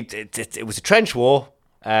 Basically, it was a trench war,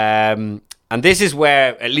 and this is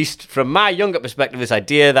where, at least from my younger perspective, this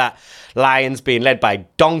idea that lions being led by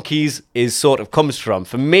donkeys comes from.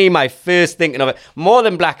 For me, my first thinking of it, more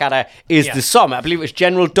than Blackadder, is the Somme. I believe it was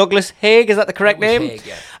General Douglas Haig, is that the correct name? Haig,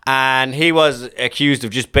 yeah. And he was accused of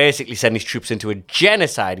just basically sending his troops into a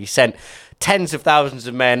genocide. He sent tens of thousands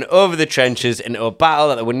of men over the trenches into a battle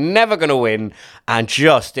that they were never going to win. And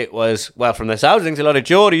it was, well, from the soundings, a lot of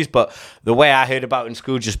Geordies, but the way I heard about it in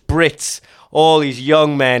school, just Brits, all these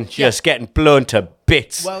young men just getting blown to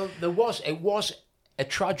bits. Well, it was a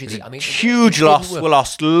tragedy. I mean, huge loss. We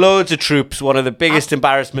lost loads of troops. One of the biggest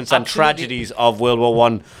embarrassments and tragedies of World War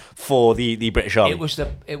One for the British Army.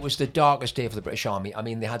 It was the darkest day for the British Army. I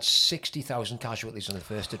mean, they had 60,000 casualties on the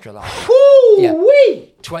 1st of July.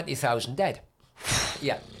 Woo-wee! 20,000 dead.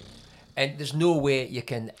 Yeah. And there's no way you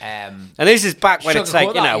can. And this is back when it's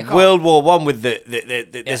like World War One with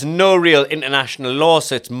there's no real international law,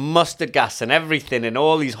 so it's mustard gas and everything, in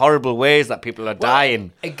all these horrible ways that people are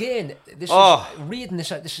dying. Again, reading this.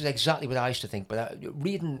 This is exactly what I used to think. But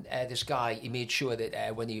reading this guy, he made sure that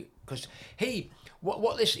he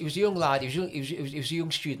was a young lad. He was a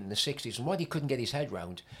young student in the 60s, and what he couldn't get his head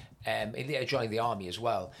round, he later joined the army as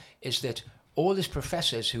well, is that all his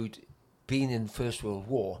professors who'd been in the First World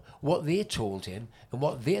War, what they told him and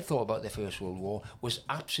what they thought about the First World War was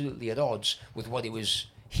absolutely at odds with what he was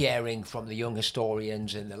hearing from the young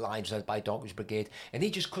historians and the lines led by Donkeys Brigade, and he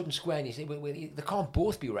just couldn't square. And he said, well, they can't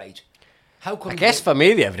both be right. How come I guess for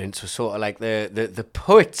me the evidence was sort of like the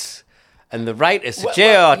poets and the writers. So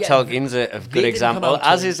J.R. Tolkien's a good example.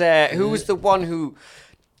 As is who was the one who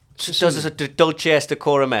does a Dulces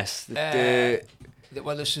Decorum Est?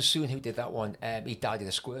 Well, there's Sassoon who did that one. He died of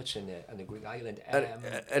the squirts in the Greek island.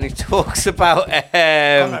 And he talks about. I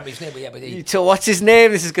can't remember his name, but what's his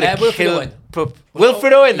name? This is going to kill.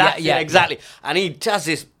 Wilfred Owen. That's it, exactly. And he does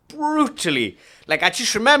this brutally. Like, I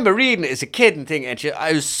just remember reading it as a kid and thinking,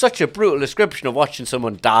 it was such a brutal description of watching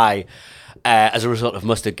someone die as a result of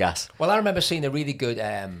mustard gas. Well, I remember seeing a really good.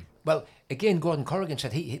 Well, again, Gordon Corrigan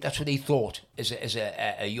said that's what he thought as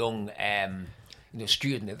a young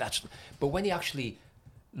student. But when he actually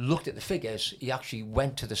looked at the figures, he actually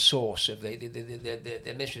went to the source of the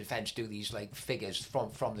Ministry of Defence do these like figures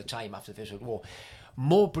from the time after the First World War.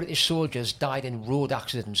 More British soldiers died in road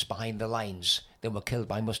accidents behind the lines than were killed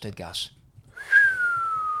by mustard gas.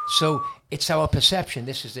 So it's our perception.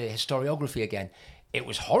 This is the historiography again. It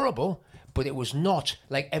was horrible, but it was not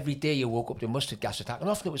like every day you woke up to a mustard gas attack, and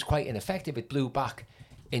often it was quite ineffective. It blew back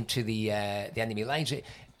into the enemy lines.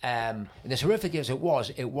 And as horrific as it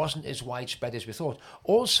wasn't as widespread as we thought.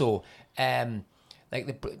 Also, I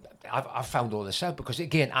found all this out because,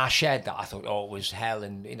 again, I shared that. I thought, it was hell.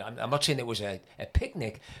 And, I'm not saying it was a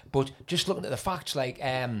picnic, but just looking at the facts, like...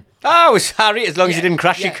 it was Harry, as long as you didn't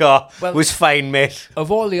crash your car. Well, it was fine, mate. Of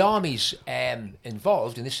all the armies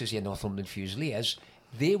involved, and this is your Northumberland Fusiliers,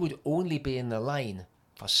 they would only be in the line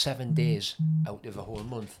for 7 days out of a whole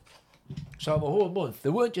month. So a whole month, they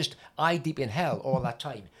weren't just eye deep in hell all that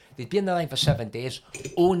time. They'd be in the line for 7 days,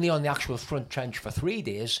 only on the actual front trench for 3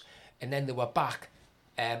 days, and then they were back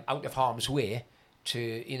out of harm's way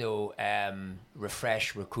to,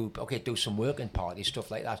 refresh, recoup, do some working parties,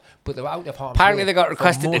 stuff like that. But they were out of harm's way. Apparently they got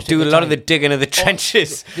requested to do a lot of the digging of the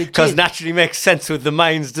trenches, because naturally makes sense with the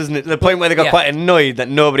mines, doesn't it? To the point where they got quite annoyed that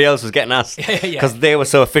nobody else was getting asked, because they were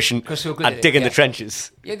so efficient at digging the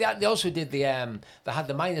trenches. Yeah, they also did they had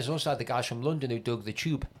the miners, also had the guys from London who dug the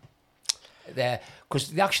tube there,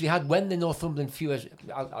 because they actually had, when the Northumberland Fusiliers,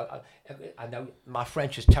 I know my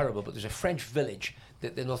French is terrible, but there's a French village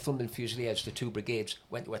that the Northumberland Fusiliers, the 2 brigades,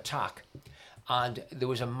 went to attack, and there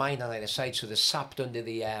was a mine on either side, so they sapped under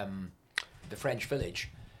the French village,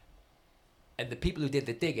 and the people who did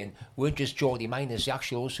the digging weren't just Geordie miners, they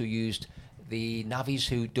actually also used the navvies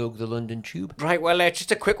who dug the London Tube. Right, well,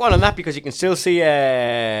 just a quick one on that, because you can still see,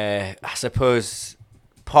 I suppose,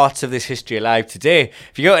 parts of this history alive today.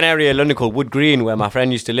 If you go to an area in London called Wood Green, where my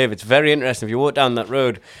friend used to live, it's very interesting. If you walk down that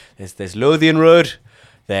road, there's Lothian Road,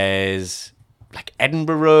 there's like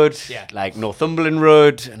Edinburgh Road, like Northumberland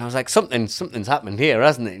Road, and I was like, something's happened here,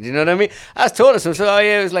 hasn't it? Do you know what I mean? I was told us, so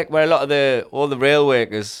it was like where a lot of all the rail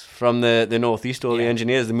workers from the northeast, all the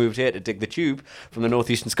engineers, they moved here to dig the tube from the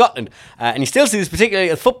northeast in Scotland, and you still see this particularly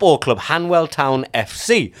at the football club Hanwell Town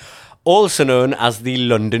FC, also known as the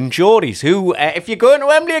London Geordies, who, if you're going to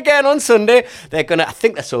Wembley again on Sunday, they're going to, I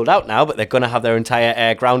think they're sold out now, but they're going to have their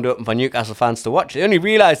entire ground open for Newcastle fans to watch. They only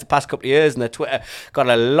realised the past couple of years, and their Twitter got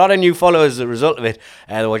a lot of new followers as a result of it.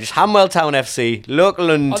 They were just Hanwell Town FC, local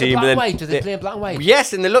London team. Black and white? Do they play in black and white?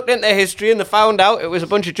 Yes, and they looked into their history and they found out it was a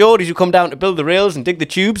bunch of Geordies who come down to build the rails and dig the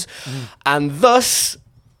tubes, and thus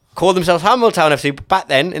called themselves Hanwell Town FC. But back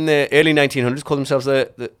then, in the early 1900s, called themselves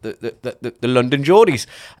the London Geordies.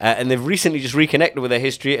 And they've recently just reconnected with their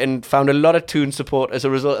history and found a lot of Toon support as a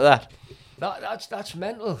result of that. That's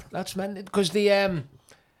mental. That's mental. Because well,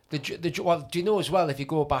 do you know as well, if you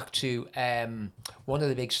go back to one of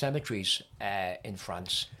the big cemeteries in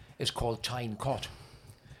France, is called Tyne-Cot.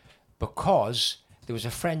 Because there was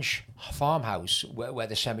a French farmhouse where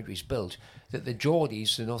the cemetery's built, that the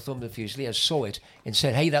Geordies, the Northumberland Fusiliers, saw it and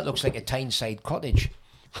said, hey, that looks like a Tyneside cottage.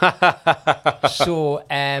 So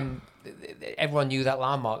everyone knew that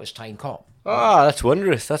landmark as Tyne-Cot. Oh, that's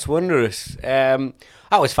wondrous. That's wondrous. I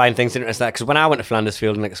always find things interesting, because when I went to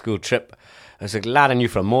Flandersfield on like a school trip, there was a lad I knew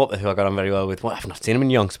from Morpeth who I got on very well with. Well, I've not seen him in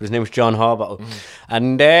Yonks, but his name was John Harbottle.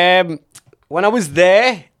 And when I was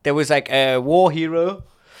there was like a war hero,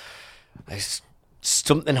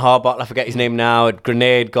 something Harbottle, I forget his name now. A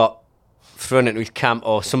grenade got thrown into his camp,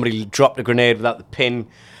 or somebody dropped a grenade without the pin,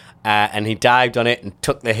 and he dived on it and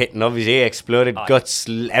took the hit, and obviously he exploded, guts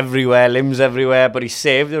everywhere, limbs everywhere, but he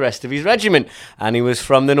saved the rest of his regiment, and he was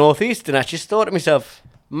from the northeast. And I just thought to myself,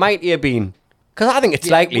 might he have been? Because I think it's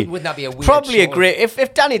likely. Wouldn't that be a weird probably story? A great,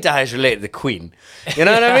 if Danny Dyer is related to the Queen, you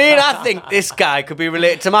know what I mean? I think this guy could be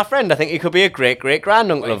related to my friend. I think he could be a great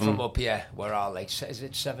granduncle of him. From up here, where are like, is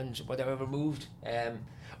it 7 whatever removed?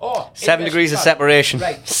 7 degrees of separation.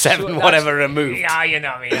 Right. 7 whatever removed. Yeah, you know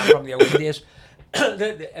what I mean. I'm from the old days.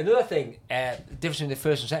 Another thing, the difference between the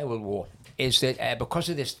First and Second World War is that because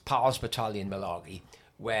of this Pals Battalion malarkey,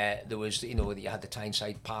 where there was, you had the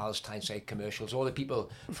Tyneside Pals, Tyneside Commercials, all the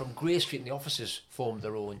people from Grey Street and the officers formed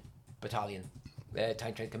their own battalion,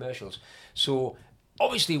 Tyneside Commercials. So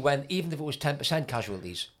obviously, even if it was 10%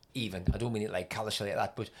 casualties, I don't mean it like callously like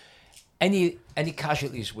that, but any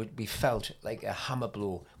casualties would be felt like a hammer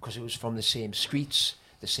blow because it was from the same streets,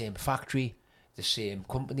 the same factory, the same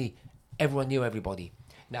company. Everyone knew everybody.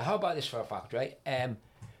 Now, how about this for a fact, right?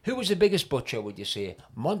 Who was the biggest butcher, would you say,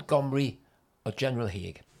 Montgomery or General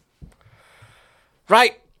Haig?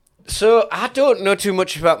 Right. So I don't know too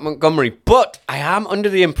much about Montgomery, but I am under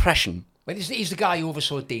the impression. Well, he's the guy who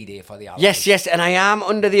oversaw D-Day for the Allies. Yes, and I am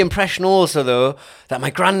under the impression also, though, that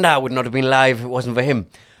my granddad would not have been alive if it wasn't for him.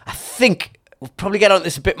 I think we'll probably get on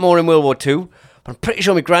this a bit more in World War II, but I'm pretty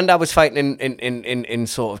sure my granddad was fighting in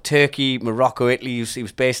sort of Turkey, Morocco, Italy. He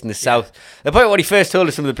was based in the south. The point when he first told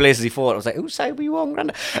us some of the places he fought, I was like, whose side were you on,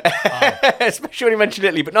 granddad? Especially when he mentioned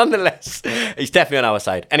Italy, but nonetheless, he's definitely on our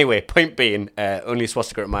side. Anyway, point being, only a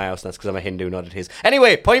swastika at my house, and that's because I'm a Hindu, not at his.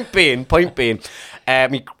 Anyway, point being,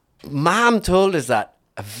 my mum told us that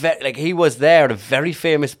he was there at a very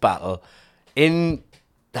famous battle in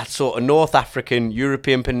that sort of North African,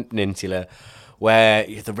 European peninsula where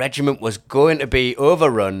the regiment was going to be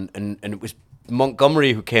overrun and it was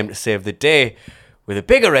Montgomery who came to save the day with a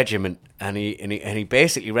bigger regiment and he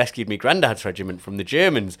basically rescued me granddad's regiment from the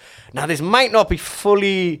Germans. Now, this might not be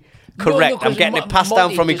fully correct. I'm getting it passed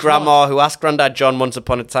down from my grandma who asked Grandad John once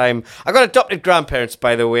upon a time. I got adopted grandparents,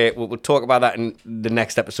 by the way. We'll talk about that in the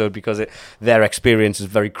next episode because their experience is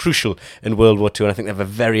very crucial in World War II, and I think they have a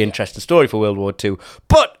very interesting story for World War II.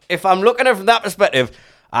 But if I'm looking at it from that perspective,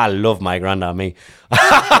 I love my granddad, me.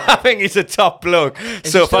 I think he's a top bloke.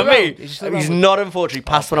 So for me, he's not, unfortunately,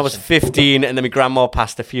 passed when I was 15, and then my grandma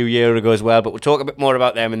passed a few years ago as well. But we'll talk a bit more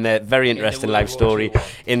about them and their very interesting life story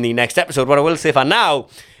in the next episode. What I will say for now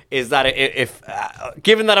is that if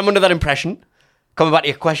given that I'm under that impression, coming back to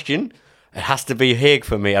your question, it has to be Haig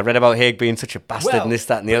for me. I read about Haig being such a bastard and this,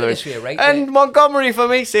 that, and the other. Right, and Montgomery for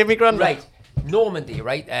me, save me granddad. Right. Normandy,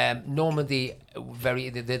 right? Normandy,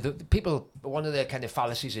 the people, one of the kind of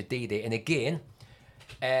fallacies of D-Day, and again,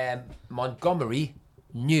 Montgomery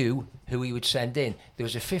knew who he would send in. There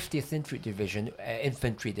was a 50th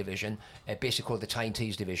infantry division, basically called the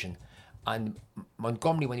Tynes Division, and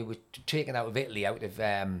Montgomery, when he was taken out of Italy,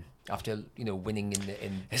 after winning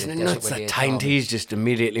Isn't it the nuts that Tynes just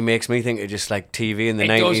immediately makes me think of just like TV in the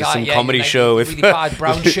 90s, does, some comedy show with really bad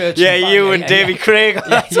brown shirts. you and Davy Craig.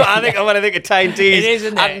 That's what I think of when I think of Tynes. It is,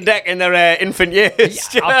 isn't it? And Deck in their infant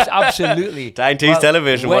years. Absolutely. Tynes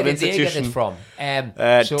television, where what did institution? They get it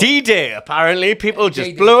from? D-Day, apparently. People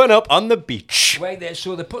just blowing up on the beach.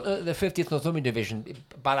 So they put the 50th Northumbrian Division,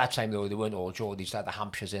 by that time though, they weren't all Geordies, they had the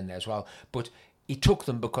Hampshires in there as well, but he took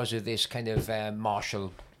them because of this kind of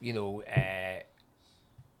martial,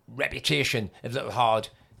 reputation of little hard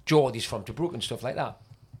Geordies from Tobruk and stuff like that.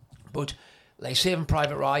 But like Saving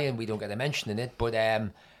Private Ryan, we don't get a mention in it, but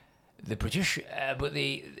the British,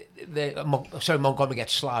 Montgomery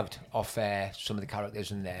gets slagged off some of the characters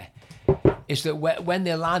in there. Is that when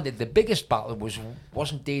they landed, the biggest battle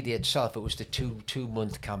wasn't D-Day itself, it was the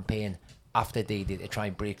two-month campaign after D-Day to try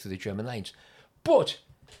and break through the German lines. But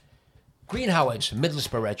Green Howards,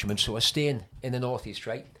 Middlesbrough Regiment, so are staying in the northeast,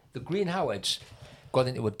 right? The Green Howards got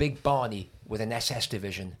into a big barney with an SS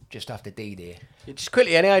division just after D-Day. Just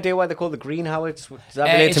quickly, any idea why they're called the Green Howards? Does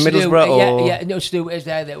that relate to Middlesbrough? No, it's to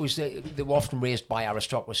do. They were often raised by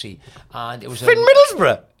aristocracy, and it was in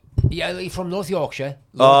Middlesbrough. Yeah, from North Yorkshire.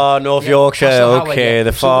 North Yorkshire. Okay, yeah.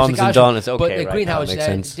 The farms and Donlands. Okay, but the right, Green Howards, makes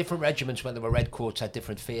sense. Different regiments when they were redcoats had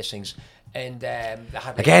different facings, and they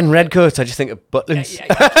had again redcoats. I just think of Butlins.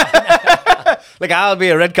 Like I'll be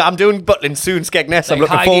a redcoat. I'm doing Butlins soon, Skegness. I'm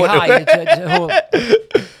looking forward to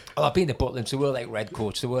it. Well, I've been to Butlins. They were like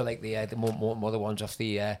redcoats. They were like the more the ones off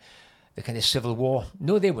the kind of Civil War.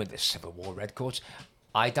 No, they weren't the Civil War redcoats.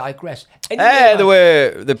 I digress. Anyway, they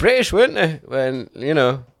were the British, weren't they? When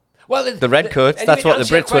Well, the redcoats, that's what the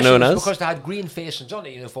Brits were known as. Because they had green facings on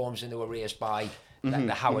their uniforms and they were raised by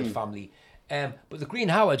the Howard family. But the Green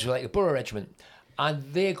Howards were like a borough regiment. And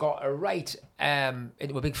they got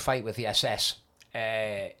into a big fight with the SS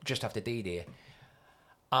just after D-Day.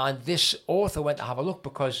 And this author went to have a look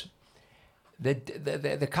because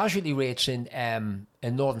the casualty rates in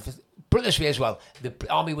northern... British as well, the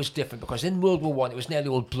army was different because in World War I, it was nearly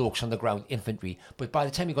all blokes on the ground, infantry. But by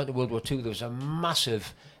the time you got into World War II, there was a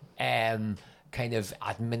massive... kind of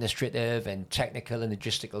administrative and technical and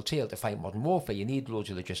logistical tale to fight modern warfare. You need loads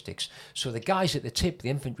of logistics. So the guys at the tip, the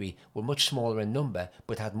infantry, were much smaller in number,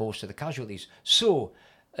 but had most of the casualties. So,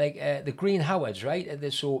 like the Green Howards,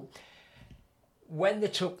 right? So when they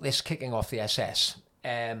took this kicking off the SS,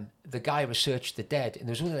 the guy researched the dead, and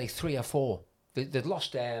there was only like 3 or 4. They'd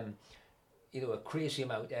lost, a crazy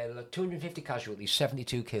amount, like 250 casualties,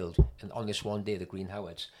 72 killed on this one day, the Green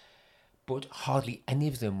Howards. But hardly any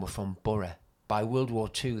of them were from Borough. By World War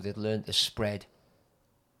II, they'd learned to spread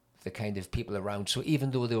the kind of people around. So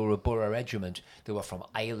even though they were a Borough regiment, they were from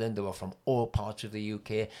Ireland, they were from all parts of the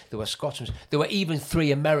UK, there were Scotsmen, there were even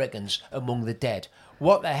 3 Americans among the dead.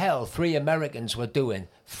 What the hell 3 Americans were doing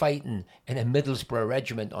fighting in a Middlesbrough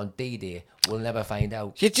regiment on D-Day, we'll never find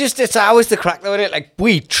out. It's always the crack though, isn't it? Like,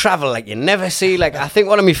 we travel like you never see. Like, I think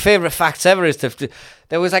one of my favourite facts ever is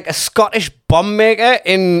there was like a Scottish bomb maker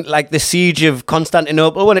in like the siege of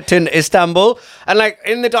Constantinople when it turned to Istanbul. And like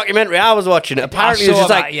in the documentary I was watching, apparently it's just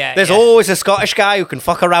like, there's always a Scottish guy who can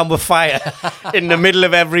fuck around with fire in the middle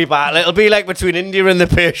of every battle. It'll be like between India and the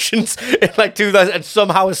Persians in like 2000, and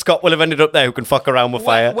somehow a Scot will have ended up there who can fuck around with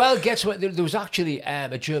fire. Well, guess what? There was actually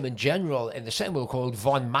a German general in the Second World War called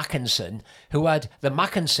von Mackensen, who had, the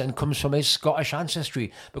Mackensen comes from his Scottish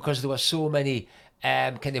ancestry, because there were so many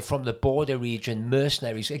kind of from the border region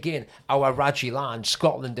mercenaries. Again, our Raji land,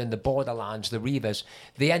 Scotland and the borderlands, the Reivers,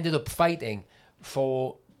 they ended up fighting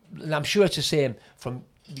for, and I'm sure it's the same from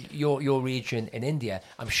your region in India.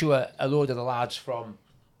 I'm sure a load of the lads from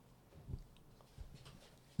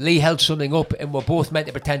Lee held something up and we're both meant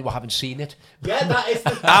to pretend we haven't seen it. Yeah, that is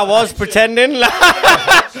the... I was pretending.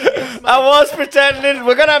 I was pretending.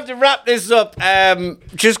 We're going to have to wrap this up.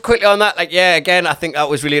 Just quickly on that, like, yeah, again, I think that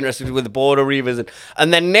was really interesting with the Border Reivers.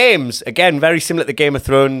 And then names, again, very similar to Game of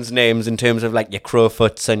Thrones names in terms of like your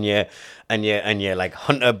Crowfoots and your like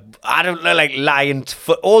Hunter, I don't know, like Lion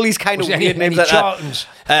Foot, all these kind of weird names like Charltons?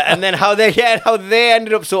 that. And then how they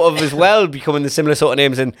ended up sort of as well becoming the similar sort of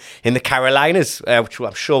names in the Carolinas, which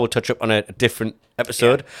I'm sure we'll touch up on a different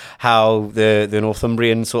episode. Yeah. How the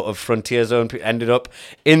Northumbrian sort of frontier zone ended up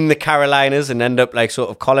in the Carolinas and ended up like sort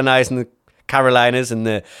of colonizing the Carolinas in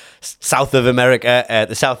the south of America,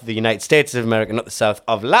 the south of the United States of America, not the south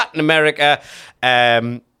of Latin America.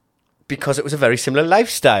 Because it was a very similar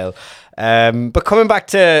lifestyle. But coming back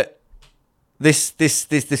to this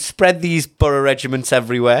spread these borough regiments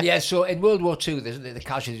everywhere. Yeah, so in World War II, the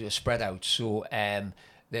casualties were spread out. So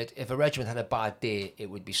that if a regiment had a bad day, it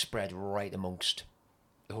would be spread right amongst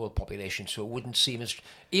the whole population. So it wouldn't seem as,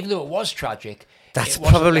 even though it was tragic. That's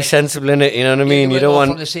probably like, sensible, innit? You know what I mean? You don't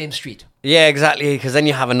want from the same street. Yeah, exactly. Because then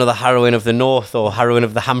you have another Harrowing of the North or Harrowing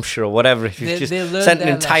of the Hampshire or whatever. If you just sent an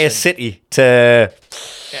entire city to.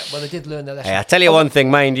 Yeah, well, they did learn their lesson. Hey, I tell you one thing,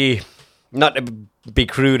 mind you, not to be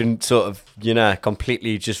crude and sort of,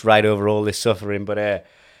 completely just ride over all this suffering, but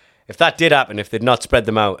if that did happen, if they'd not spread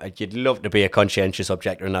them out, you'd love to be a conscientious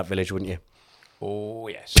objector in that village, wouldn't you? Oh,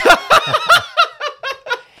 yes.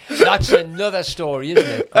 That's another story, isn't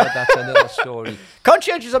it? God, that's another story.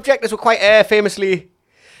 Conscientious objectors were quite famously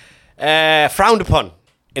frowned upon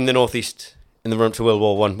in the Northeast in the run-up to World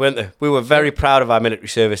War One, weren't they? We were very proud of our military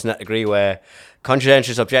service in that degree, where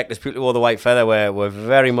conscientious objectors, people who wore the white feather, were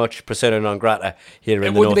very much persona non grata here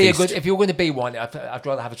in the Northeast. It wouldn't be if you were going to be one, I'd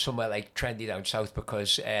rather have it somewhere like trendy down south,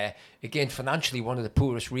 because again, financially, one of the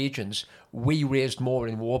poorest regions, we raised more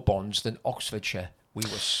in war bonds than Oxfordshire. We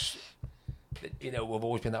were, we've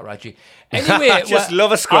always been that raggy. Anyway, I just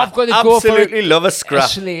love a scrap. I've got to Absolutely love a scrap.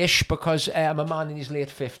 Slash, because I'm a man in his late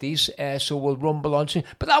 50s, so we'll rumble on soon.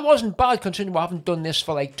 But that wasn't bad, considering we haven't done this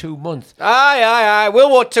for like 2 months. Aye.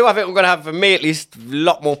 World War II, I think we're going to have, for me at least, a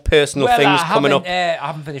lot more personal things coming up. I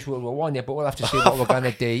haven't finished World War One yet, but we'll have to see what we're going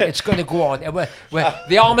to do. It's going to go on.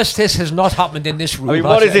 The armistice has not happened in this room. I mean,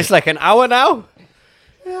 what is this, like an hour now?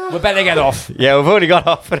 We better get off. Yeah, we've only got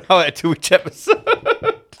half an hour to each episode.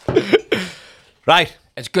 Right.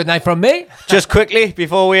 It's good night from me. Just quickly,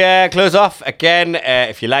 before we close off, again,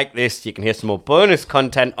 if you like this, you can hear some more bonus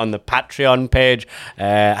content on the Patreon page.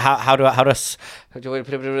 How do I put it?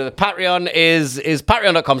 The Patreon is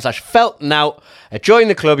patreon.com/feltnout. Join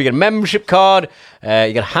the club. You get a membership card, you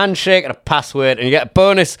get a handshake and a password, and you get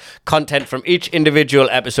bonus content from each individual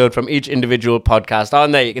episode, from each individual podcast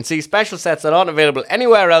on there. You can see special sets that aren't available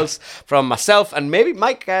anywhere else from myself, and maybe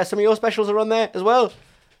Mike, some of your specials are on there as well.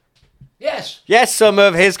 Yes, some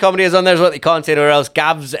of his comedy is on there as well. You can't see anywhere else.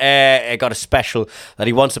 Gav's got a special that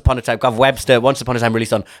he Gav Webster, Once Upon a Time,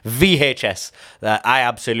 released on VHS that I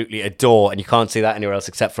absolutely adore, and you can't see that anywhere else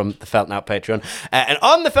except from the Felt Now Patreon. And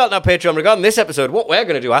on the Felt Now Patreon, regarding this episode, what we're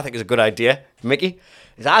going to do, I think is a good idea, Mickey,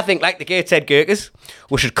 is I think, like the Gateshead Gurkhas,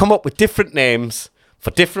 we should come up with different names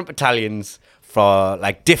for different battalions for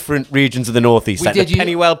like different regions of the Northeast, like the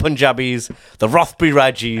Pennywell Punjabis, the Rothbury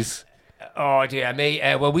Rajis. Oh dear me!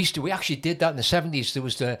 Well, we actually did that in the 70s. There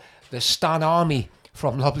was the Stan Army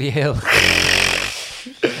from Lobley Hill.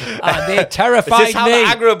 And they terrified Is this how me. the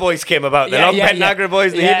Aggro Boys came about? The Long Benton Aggro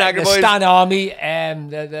Boys, the Hidden Aggro the Boys? Stan Army,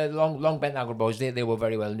 the Long Benton Aggro Boys, they were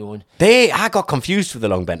very well known. I got confused with the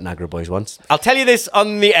Long Benton Aggro Boys once. I'll tell you this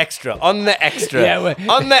on the extra. On the extra.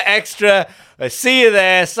 On the extra. I see you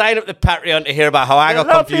there. Sign up to Patreon to hear about how I got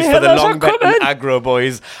confused for the Long Benton Aggro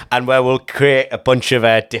Boys and where we'll create a bunch of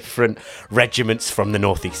different regiments from the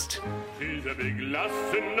northeast. She's a big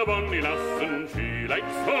lass and a bonny lass and she likes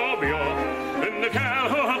her beer. And the car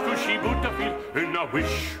her cushy butterfield and I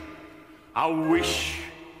wish, oh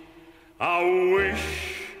I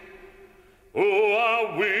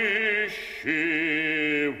wish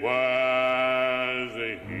she was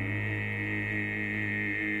here.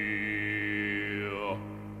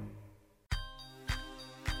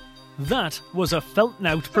 That was a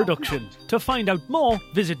Feltnout production. To find out more,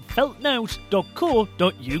 visit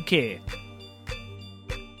feltnout.co.uk.